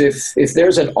 Because if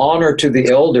there's an honor to the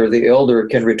elder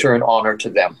can return honor to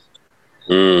them.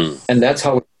 And that's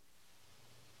how.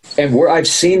 And where I've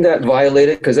seen that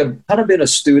violated, because I've kind of been a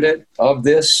student of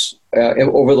this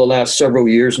over the last several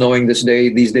years, knowing these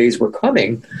days were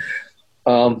coming.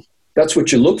 That's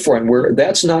what you look for. And where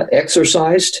that's not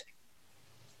exercised,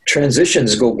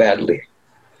 transitions go badly.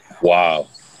 Wow.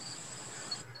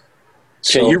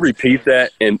 Can you repeat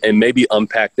that and maybe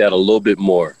unpack that a little bit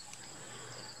more?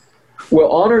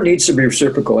 Well, honor needs to be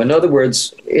reciprocal. In other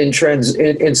words, in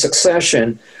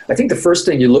succession, I think the first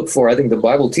thing you look for, I think the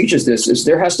Bible teaches this, is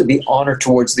there has to be honor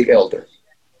towards the elder,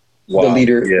 the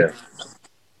leader,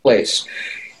 place.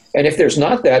 And if there's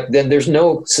not that, then there's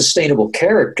no sustainable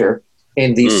character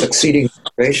in the succeeding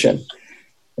generation.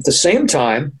 At the same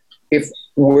time, if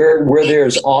where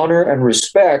there's honor and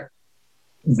respect,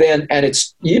 then, and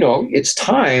it's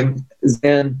time,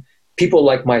 then people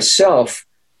like myself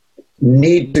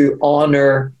need to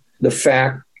honor the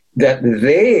fact that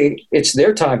it's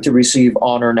their time to receive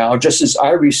honor now, just as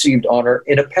I received honor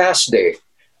in a past day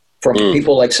from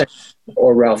people like Sam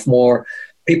or Ralph Moore,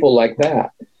 people like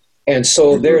that. And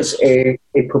so there's a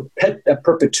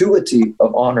perpetuity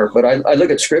of honor. But I look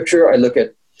at scripture, I look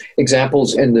at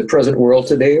examples in the present world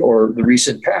today or the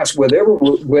recent past,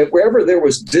 wherever there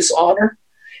was dishonor,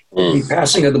 the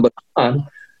passing of the baton,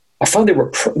 I find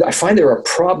there are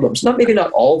problems. Maybe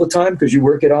not all the time because you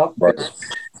work it out, but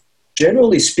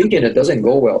generally speaking, it doesn't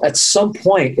go well. At some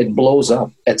point, it blows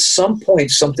up. At some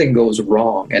point, something goes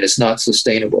wrong, and it's not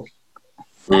sustainable.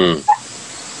 Man,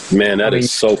 that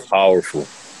is so powerful.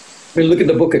 I mean, look at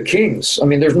the Book of Kings. I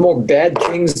mean, there's more bad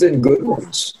kings than good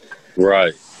ones.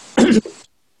 Right.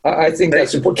 I think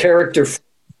that's a character.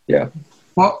 Yeah.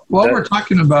 Well, while we're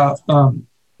talking about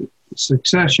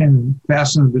succession,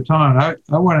 passing the baton, I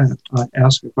want to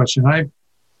ask a question.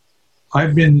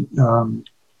 I've been.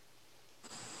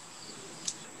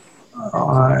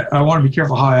 I want to be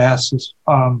careful how I ask this.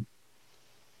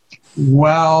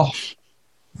 Well,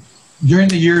 during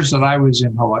the years that I was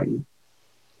in Hawaii,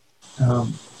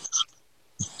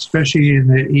 especially in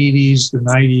the 80s, the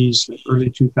 90s, the early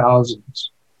 2000s,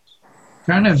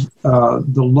 kind of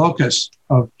the locus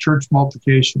of church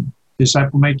multiplication,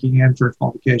 disciple making and church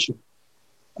multiplication,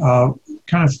 kind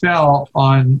of fell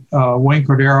on Wayne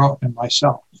Cordero and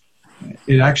myself.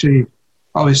 It actually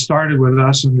probably started with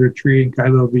us in retreat in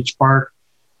Kailua Beach Park.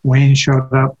 Wayne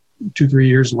showed up 2-3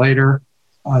 years later.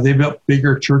 They built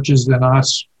bigger churches than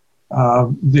us.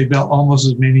 They built almost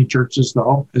as many churches,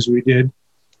 though, as we did.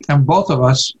 And both of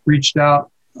us reached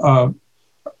out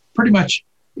pretty much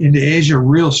into Asia,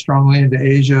 real strongly into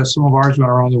Asia. Some of ours went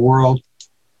around the world.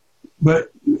 But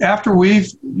after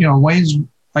Wayne's,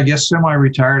 I guess,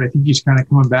 semi-retired. I think he's kind of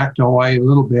coming back to Hawaii a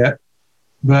little bit.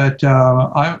 But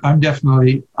I'm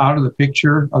definitely out of the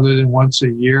picture other than once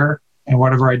a year and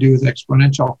whatever I do with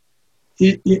Exponential.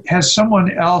 Has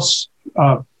someone else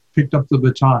picked up the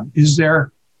baton? Is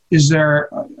there,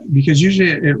 because usually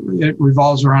it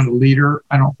revolves around a leader,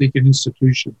 I don't think an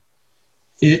institution.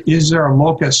 Is there a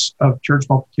locus of church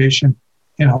multiplication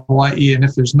in Hawaii? And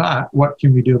if there's not, what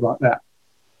can we do about that?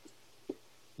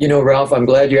 You know, Ralph, I'm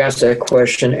glad you asked that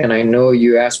question. And I know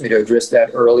you asked me to address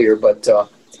that earlier, but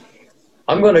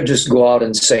I'm going to just go out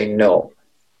and say no.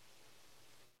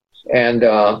 And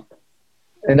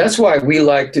that's why we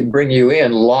like to bring you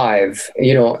in live,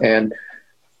 and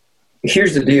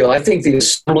here's the deal. I think the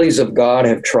Assemblies of God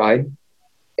have tried,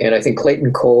 and I think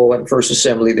Clayton Cole and First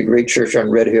Assembly, the great church on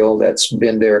Red Hill, that's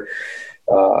been their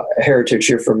heritage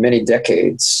here for many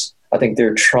decades. I think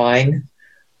they're trying.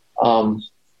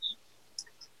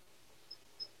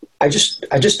 I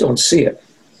just don't see it.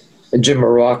 Jim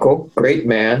Morocco, great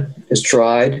man, has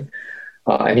tried,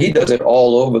 and he does it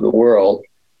all over the world.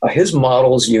 His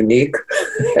model is unique,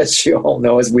 as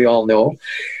we all know.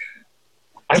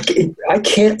 I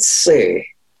can't say,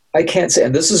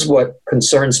 and this is what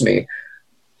concerns me.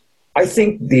 I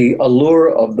think the allure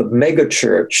of the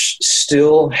megachurch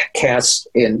still casts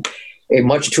in a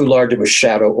much too large of a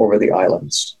shadow over the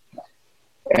islands.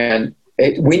 And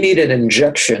we need an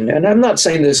injection. And I'm not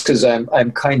saying this because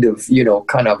I'm kind of,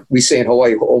 we say in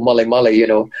Hawaii, o male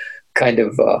male, kind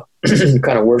of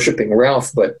worshiping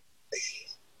Ralph, but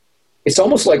it's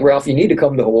almost like, Ralph, you need to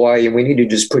come to Hawaii and we need to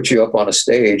just put you up on a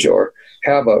stage or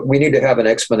we need to have an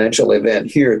exponential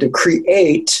event here to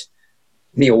create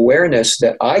the awareness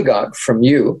that I got from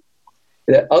you,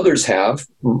 that others have.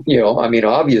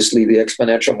 Obviously the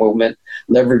exponential movement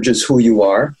leverages who you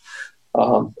are.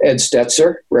 Ed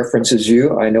Stetzer references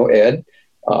you. I know Ed.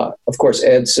 Of course,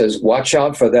 Ed says, watch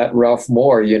out for that Ralph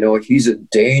Moore. He's a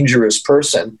dangerous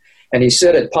person. And he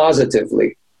said it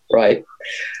positively, right?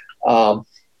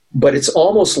 But it's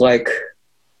almost like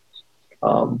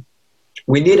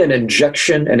we need an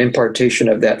injection and impartation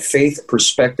of that faith,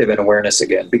 perspective, and awareness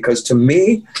again, because to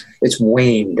me, it's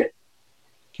waned.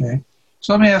 Okay.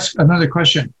 So let me ask another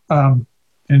question. And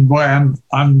boy,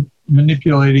 I'm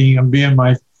manipulating, I'm being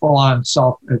my full-on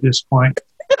self at this point.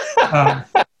 The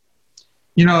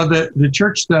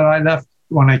church that I left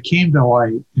when I came to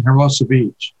Hawaii in Hermosa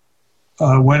Beach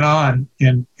went on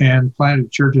and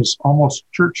planted churches, almost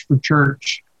church for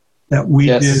church, that we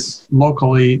did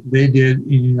locally, they did in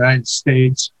the United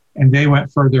States, and they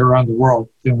went further around the world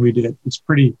than we did. It's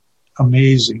pretty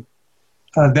amazing.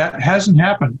 That hasn't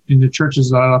happened in the churches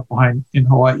that I left behind in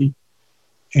Hawaii.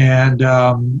 And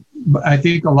I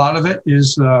think a lot of it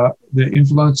is the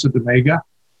influence of the mega.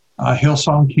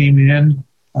 Hillsong came in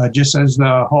just as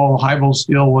the whole Hybels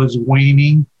deal was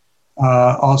waning.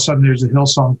 All of a sudden there's a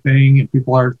Hillsong thing and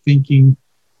people are thinking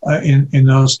in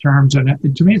those terms.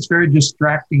 And to me, it's very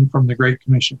distracting from the Great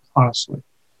Commission, honestly.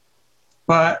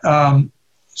 But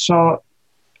so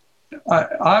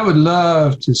I would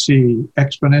love to see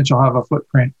Exponential have a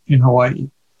footprint in Hawaii.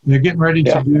 They're getting ready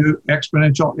to do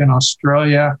Exponential in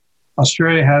Australia.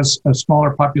 Australia has a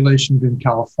smaller population than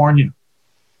California.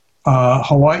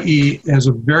 Hawaii has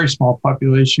a very small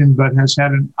population, but has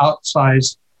had an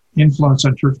outsized influence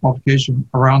on church multiplication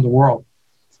around the world.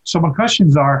 So my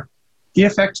questions are,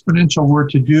 if Exponential were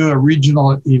to do a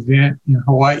regional event in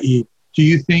Hawaii, do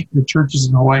you think the churches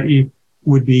in Hawaii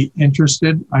would be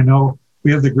interested? I know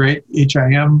we have the great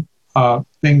HIM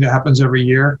thing that happens every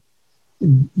year.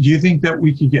 Do you think that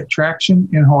we could get traction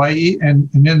in Hawaii? And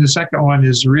then the second one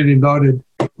is really loaded.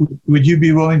 Would you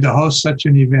be willing to host such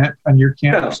an event on your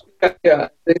campus? Yeah.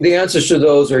 The answers to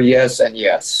those are yes and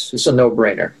yes. It's a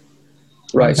no-brainer.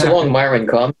 Right. So long Myron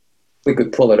comes, we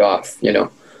could pull it off,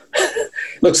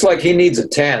 Looks like he needs a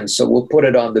tan, so we'll put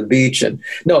it on the beach. And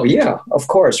no, yeah, of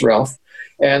course, Ralph.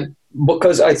 And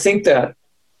because I think that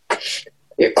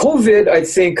COVID,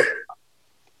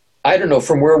 I don't know,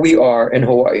 from where we are in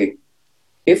Hawaii,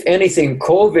 if anything,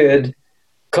 COVID,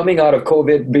 coming out of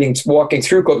COVID, walking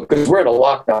through COVID, because we're in a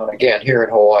lockdown again here in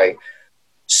Hawaii,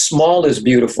 small is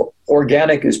beautiful,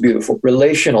 organic is beautiful,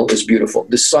 relational is beautiful,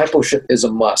 discipleship is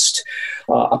a must.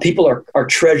 People are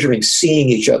treasuring seeing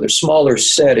each other, smaller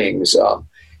settings,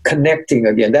 connecting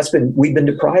again. We've been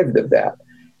deprived of that,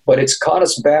 but it's caught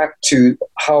us back to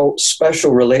how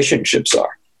special relationships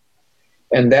are.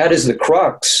 And that is the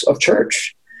crux of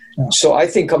church. Yeah. So I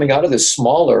think coming out of this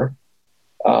smaller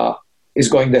is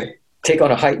going to take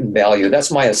on a heightened value.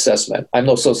 That's my assessment. I'm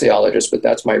no sociologist, but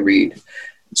that's my read.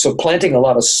 So planting a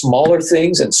lot of smaller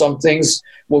things, and some things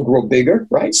will grow bigger,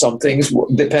 right? Some things,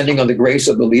 depending on the grace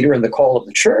of the leader and the call of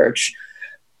the church.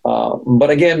 But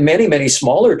again, many, many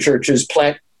smaller churches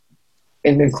plant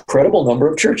an incredible number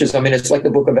of churches. I mean, it's like the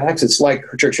book of Acts. It's like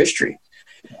church history.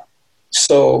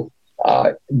 So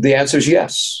the answer is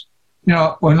yes.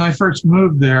 When I first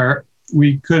moved there,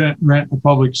 we couldn't rent a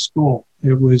public school.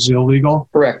 It was illegal.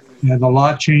 Correct. And the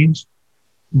law changed.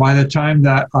 By the time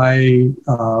that I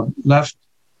left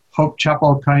Hope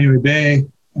Chapel, Kaneohe Bay,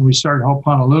 and we started Hope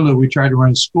Honolulu, we tried to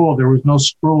run a school. There was no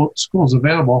schools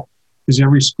available because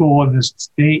every school in this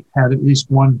state had at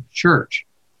least one church.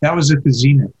 That was at the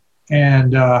zenith.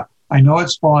 And I know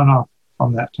it's fallen off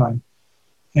from that time.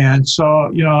 And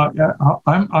so,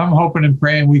 I'm hoping and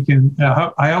praying we can,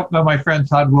 I hope that my friend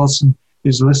Todd Wilson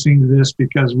is listening to this,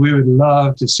 because we would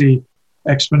love to see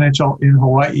Exponential in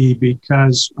Hawaii,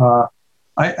 because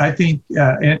I think,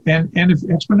 and if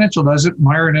Exponential does it,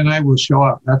 Myron and I will show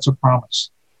up. That's a promise.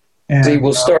 And see,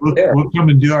 we'll start there. We'll come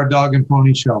and do our dog and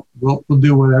pony show. We'll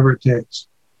do whatever it takes.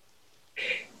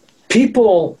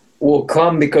 People will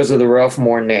come because of the Ralph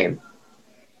Moore name.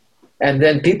 And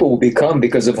then people will become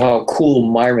because of how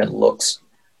cool Myron looks.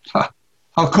 How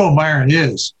cool Myron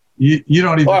is. You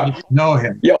don't even know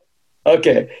him. Yeah.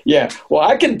 Okay. Yeah. Well,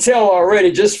 I can tell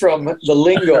already just from the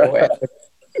lingo.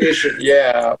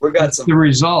 Yeah. We got some. The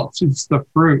results. It's the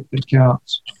fruit that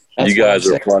counts. You guys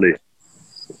are funny.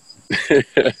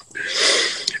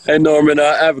 Hey, Norman,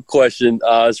 I have a question.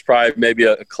 It's probably maybe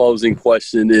a closing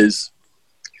question is,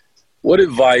 what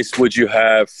advice would you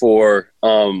have for,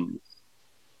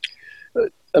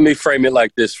 let me frame it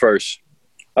like this first.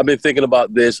 I've been thinking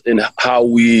about this and how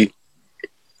we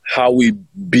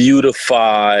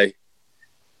beautify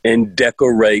and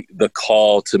decorate the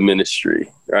call to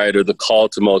ministry, right? Or the call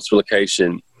to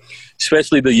multiplication.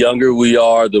 Especially the younger we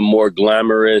are, the more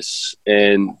glamorous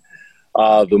and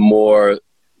the more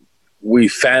we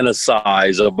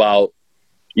fantasize about,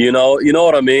 you know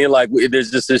what I mean? Like there's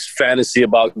just this fantasy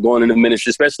about going into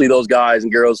ministry, especially those guys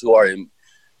and girls who are in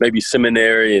maybe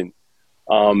seminary and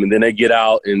then they get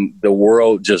out and the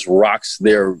world just rocks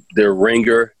their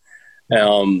ringer.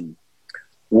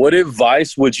 What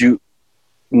advice would you,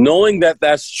 knowing that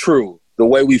that's true, the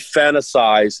way we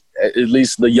fantasize, at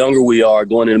least the younger we are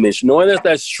going into ministry, knowing that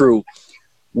that's true,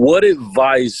 what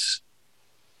advice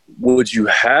would you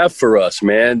have for us,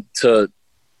 man,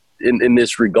 in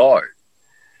this regard?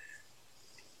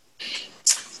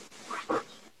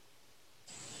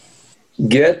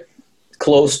 Get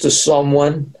close to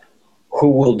someone who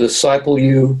will disciple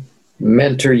you,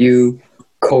 mentor you,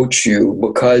 coach you,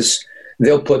 because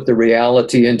they'll put the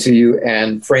reality into you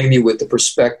and frame you with the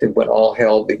perspective when all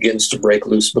hell begins to break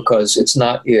loose, because it's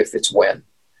not if, it's when.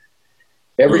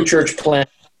 Every church plant,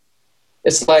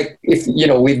 it's like if,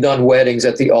 we've done weddings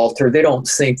at the altar, they don't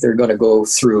think they're going to go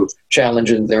through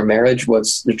challenging their marriage.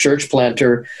 What's the church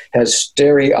planter has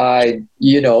starry-eyed,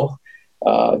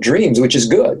 dreams, which is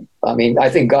good. I mean, I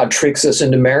think God tricks us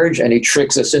into marriage and he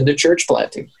tricks us into church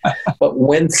planting. But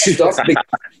when stuff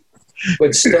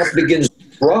begins to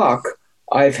rock,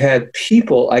 I've had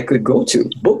people I could go to,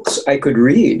 books I could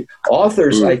read,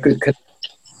 authors I could connect.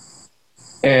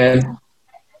 And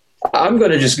I'm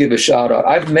going to just give a shout out.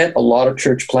 I've met a lot of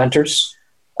church planters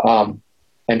and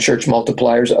church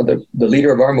multipliers. The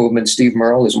leader of our movement, Steve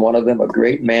Merle, is one of them, a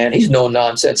great man. He's no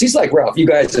nonsense. He's like Ralph. You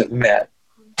guys have met.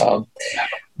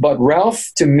 But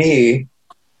Ralph, to me,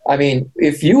 I mean,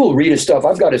 if you will read his stuff,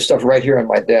 I've got his stuff right here on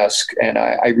my desk, and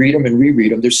I read them and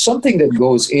reread them. There's something that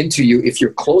goes into you if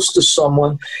you're close to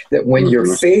someone, that when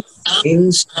your faith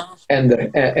gains and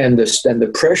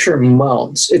the pressure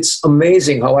mounts. It's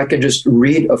amazing how I can just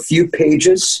read a few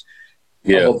pages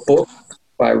of a book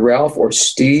by Ralph or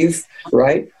Steve,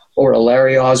 right, or a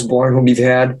Larry Osborne, whom you've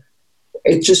had.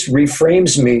 It just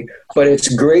reframes me, but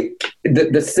it's great.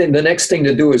 The next thing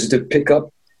to do is to pick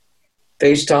up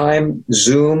FaceTime,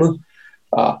 Zoom,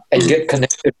 and get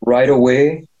connected right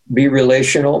away, be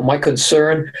relational. My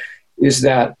concern is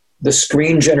that the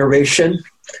screen generation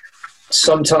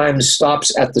sometimes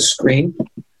stops at the screen,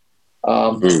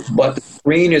 but the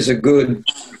screen is a good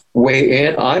way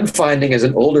in. I'm finding as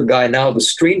an older guy now, the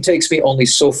screen takes me only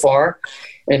so far,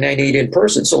 and I need in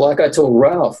person. So like I told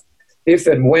Ralph, if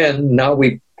and when, now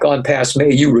we've gone past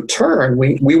May, you return,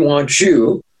 we want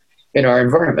you in our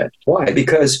environment. Why?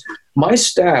 Because my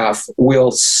staff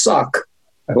will suck.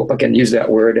 I hope I can use that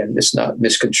word and it's not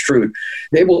misconstrued.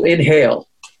 They will inhale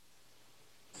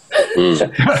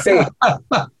faith.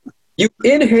 You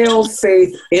inhale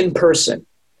faith in person.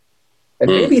 And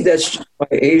maybe that's just my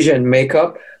Asian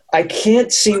makeup. I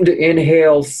can't seem to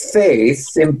inhale faith,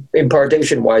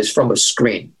 impartation-wise, from a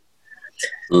screen.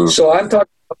 So I'm talking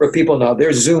for people now,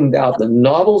 they're zoomed out. The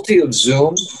novelty of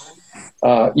Zoom,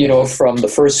 from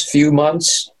the first few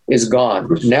months is gone.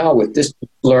 Now with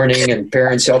distance learning and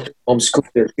parents helping homeschool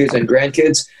their kids and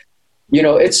grandkids,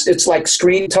 it's like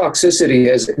screen toxicity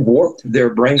has warped their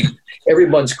brain.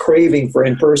 Everyone's craving for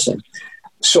in-person.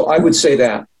 So I would say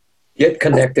that get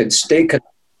connected, stay connected,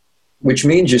 which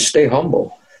means you stay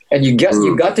humble. And you got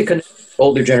to connect with the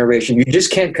older generation. You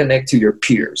just can't connect to your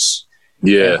peers.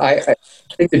 Yeah. I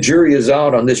think the jury is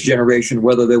out on this generation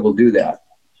whether they will do that.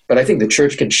 But I think the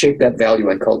church can shape that value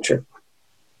and culture.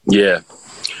 Yeah.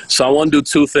 So I want to do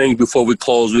two things before we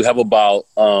close. We have about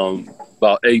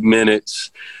 8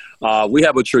 minutes. We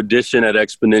have a tradition at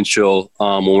Exponential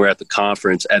when we're at the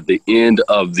conference. At the end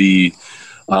of the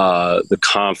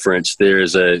conference,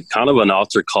 there's a kind of an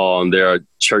altar call, and there are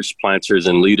church planters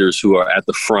and leaders who are at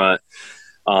the front.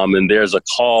 And there's a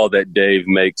call that Dave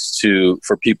makes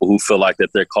for people who feel like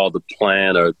that they're called to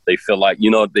plant, or they feel like,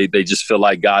 they just feel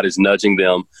like God is nudging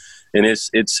them. And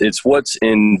it's what's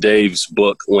in Dave's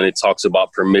book when it talks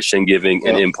about permission giving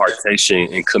and impartation,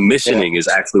 and commissioning is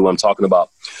actually what I'm talking about.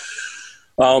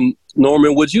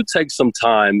 Norman, would you take some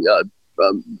time,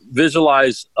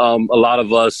 visualize a lot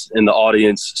of us in the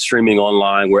audience streaming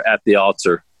online, we're at the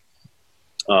altar.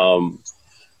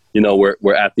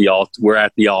 We're at the altar. We're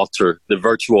at the altar, the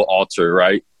virtual altar,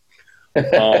 right?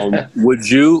 Would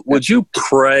you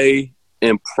pray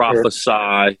and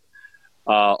prophesy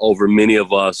over many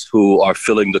of us who are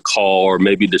feeling the call, or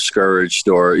maybe discouraged,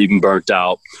 or even burnt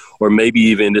out, or maybe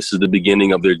even this is the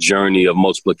beginning of their journey of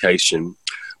multiplication?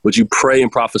 Would you pray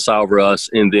and prophesy over us,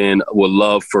 and then would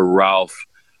love for Ralph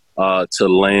to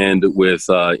land with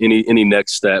any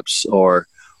next steps or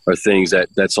things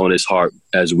that's on his heart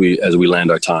as we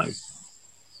land our time.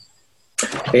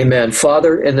 Amen.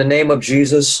 Father, in the name of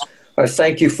Jesus, I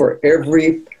thank you for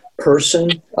every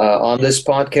person on this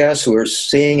podcast who are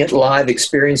seeing it live,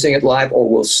 experiencing it live, or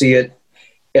will see it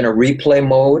in a replay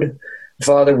mode.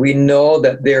 Father, we know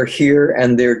that they're here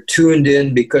and they're tuned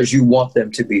in because you want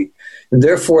them to be. And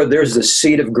therefore, there's the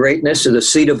seed of greatness, or the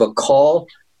seed of a call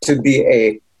to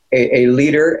be a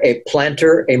leader, a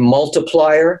planter, a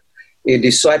multiplier, a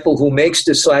disciple who makes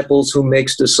disciples,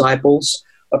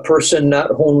 a person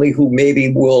not only who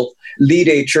maybe will lead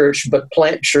a church, but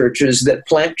plant churches that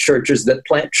plant churches that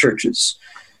plant churches.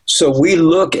 So we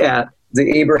look at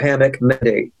the Abrahamic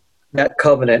mandate, that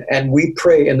covenant, and we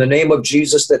pray in the name of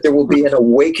Jesus that there will be an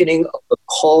awakening of the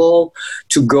call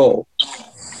to go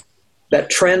that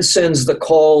transcends the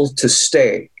call to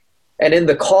stay. And in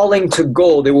the calling to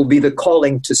go, there will be the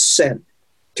calling to send,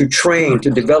 to train, to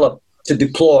develop, to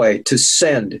deploy, to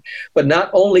send. But not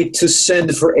only to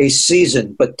send for a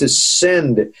season, but to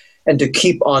send and to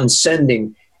keep on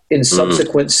sending in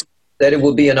subsequent, that it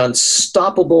will be an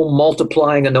unstoppable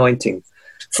multiplying anointing.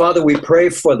 Father, we pray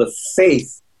for the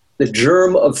faith, the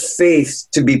germ of faith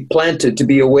to be planted, to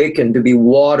be awakened, to be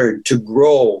watered, to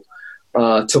grow,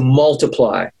 to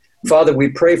multiply. Father, we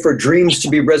pray for dreams to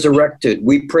be resurrected.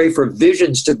 We pray for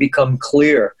visions to become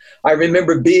clear. I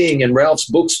remember being in Ralph's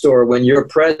bookstore when your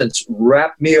presence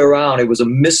wrapped me around. It was a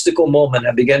mystical moment.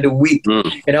 I began to weep.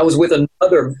 And I was with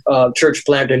another church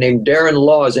planter named Darren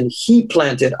Laws, and he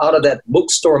planted out of that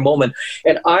bookstore moment.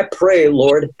 And I pray,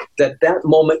 Lord, that that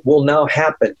moment will now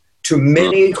happen to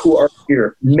many who are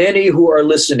here, many who are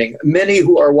listening, many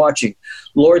who are watching.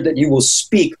 Lord, that you will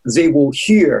speak, they will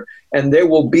hear, and there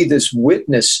will be this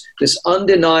witness, this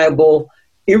undeniable,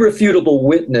 irrefutable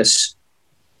witness.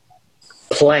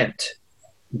 Plant,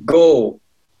 go,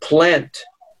 plant,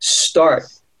 start,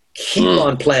 keep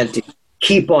on planting,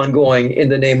 keep on going in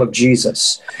the name of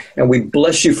Jesus. And we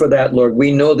bless you for that, Lord.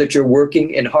 We know that you're working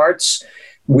in hearts.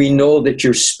 We know that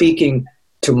you're speaking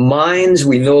to minds.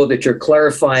 We know that you're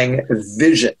clarifying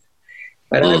vision.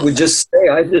 And I would just say,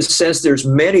 I just sense there's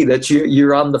many that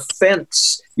you're on the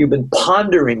fence. You've been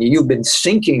pondering, you've been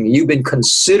thinking, you've been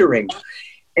considering.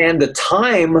 And the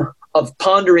time of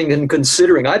pondering and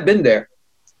considering, I've been there,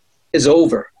 is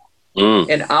over.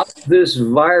 And out of this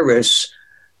virus,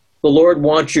 the Lord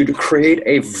wants you to create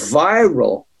a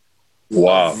viral,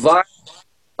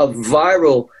 a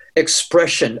viral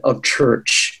expression of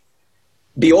church.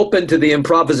 Be open to the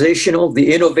improvisational,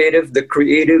 the innovative, the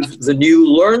creative, the new.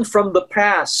 Learn from the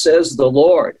past, says the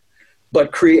Lord,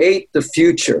 but create the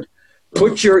future.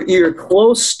 Put your ear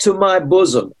close to my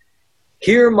bosom.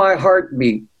 Hear my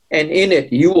heartbeat, and in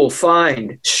it you will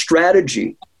find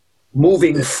strategy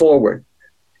moving forward.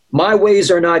 My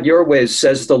ways are not your ways,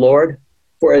 says the Lord,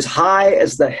 for as high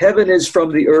as the heaven is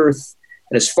from the earth,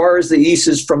 and as far as the east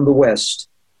is from the west,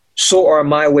 so are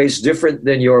my ways different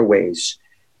than your ways.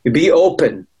 Be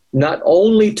open, not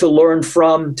only to learn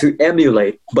from, to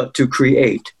emulate, but to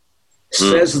create,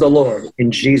 says the Lord,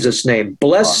 in Jesus' name.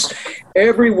 Bless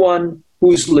everyone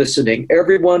who's listening,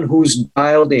 everyone who's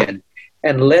dialed in,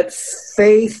 and let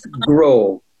faith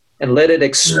grow, and let it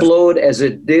explode as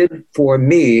it did for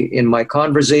me in my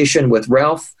conversation with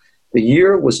Ralph. The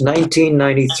year was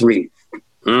 1993.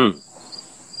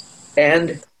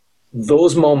 And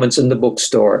those moments in the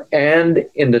bookstore and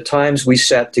in the times we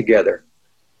sat together.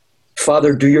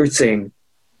 Father, do your thing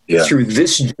through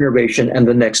this generation and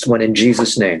the next one, in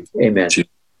Jesus' name. Amen.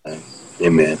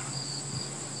 Amen.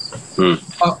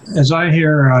 As I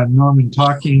hear Norman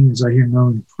talking, as I hear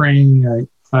Norman praying,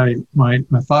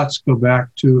 my thoughts go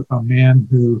back to a man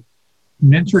who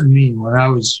mentored me when I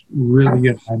was really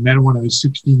young. I met him when I was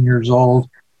 16 years old,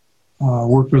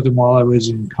 worked with him while I was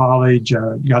in college,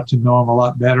 got to know him a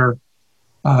lot better.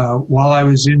 While I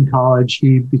was in college,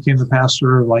 he became the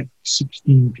pastor of like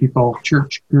 16 people.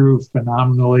 Church grew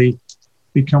phenomenally,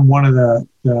 become one of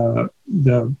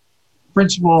the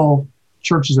principal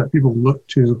churches that people look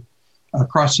to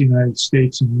across the United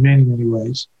States in many, many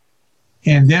ways.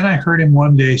 And then I heard him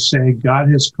one day say, God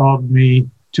has called me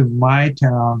to my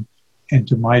town and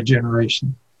to my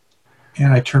generation.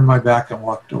 And I turned my back and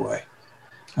walked away.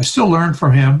 I still learned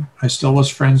from him. I still was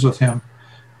friends with him.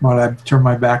 But I turned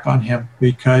my back on him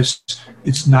because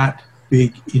it's not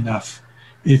big enough.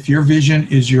 If your vision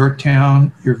is your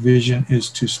town, your vision is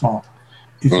too small.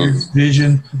 If your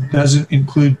vision doesn't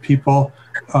include people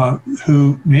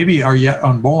who maybe are yet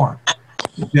unborn,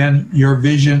 then your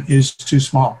vision is too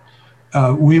small.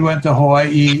 We went to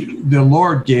Hawaii. The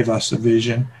Lord gave us a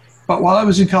vision. But while I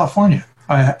was in California,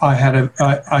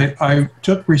 I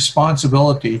took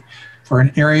responsibility for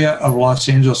an area of Los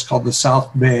Angeles called the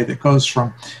South Bay that goes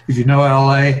from, if you know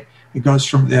LA, it goes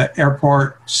from the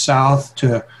airport south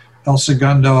to El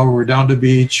Segundo, Redondo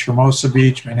Beach, Hermosa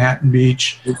Beach, Manhattan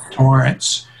Beach,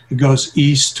 Torrance. It goes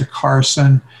east to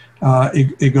Carson.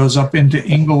 It goes up into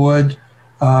Inglewood,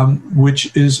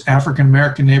 which is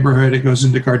African-American neighborhood. It goes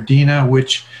into Gardena,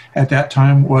 which at that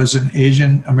time was an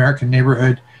Asian American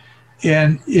neighborhood.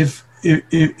 And if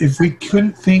we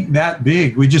couldn't think that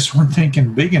big, we just weren't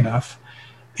thinking big enough.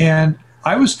 And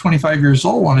I was 25 years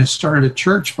old when I started a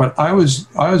church, but I was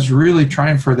really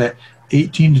trying for the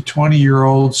 18 to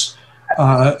 20-year-olds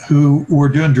who were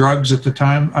doing drugs at the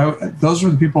time. Those were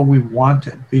the people we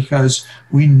wanted because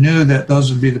we knew that those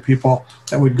would be the people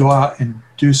that would go out and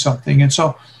do something. And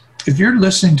so if you're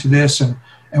listening to this, and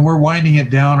we're winding it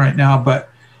down right now, but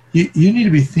you need to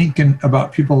be thinking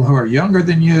about people who are younger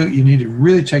than you. You need to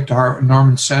really take to heart what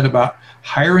Norman said about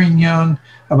hiring young,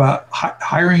 about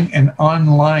hiring an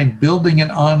online, building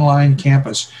an online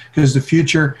campus. Because the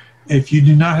future, if you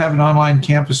do not have an online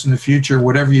campus in the future,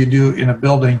 whatever you do in a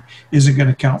building isn't going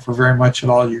to count for very much at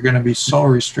all. You're going to be so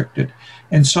restricted.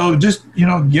 And so just,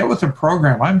 get with the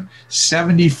program. I'm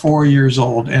 74 years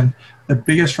old, and the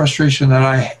biggest frustration that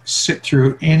I sit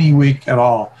through any week at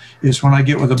all is when I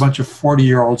get with a bunch of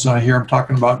 40-year-olds and I hear them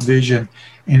talking about vision,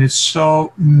 and it's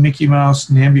so Mickey Mouse,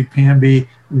 namby-pamby,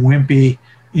 wimpy.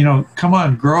 Come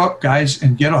on, grow up, guys,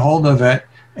 and get a hold of it,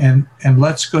 and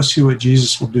let's go see what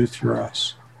Jesus will do through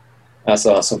us. That's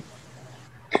awesome.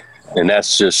 And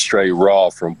that's just straight raw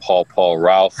from Paul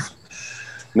Ralph.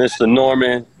 Mr.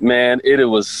 Norman, man, it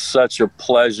was such a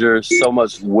pleasure. So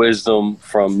much wisdom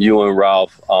from you and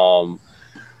Ralph.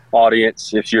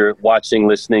 Audience, if you're watching,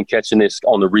 listening, catching this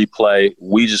on the replay,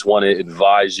 we just want to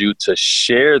advise you to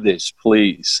share this,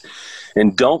 please.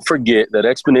 And don't forget that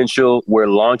Exponential, we're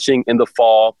launching in the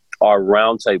fall our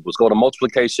roundtables. Go to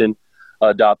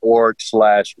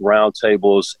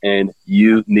multiplication.org/roundtables, and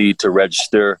you need to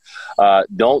register.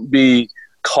 Don't be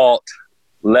caught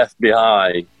left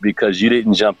behind because you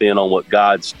didn't jump in on what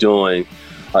God's doing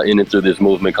in and through this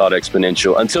movement called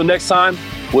Exponential. Until next time,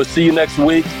 we'll see you next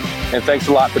week, and thanks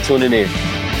a lot for tuning in.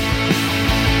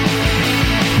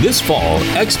 This fall,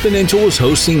 Exponential is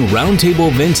hosting roundtable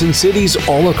events in cities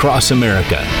all across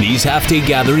America. These half-day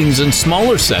gatherings in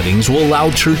smaller settings will allow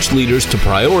church leaders to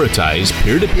prioritize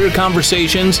peer-to-peer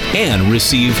conversations and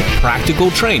receive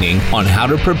practical training on how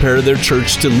to prepare their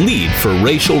church to lead for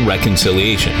racial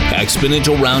reconciliation.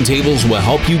 Exponential roundtables will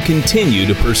help you continue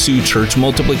to pursue church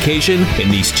multiplication in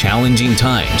these challenging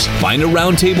times. Find a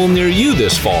roundtable near you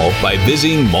this fall by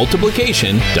visiting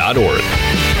multiplication.org.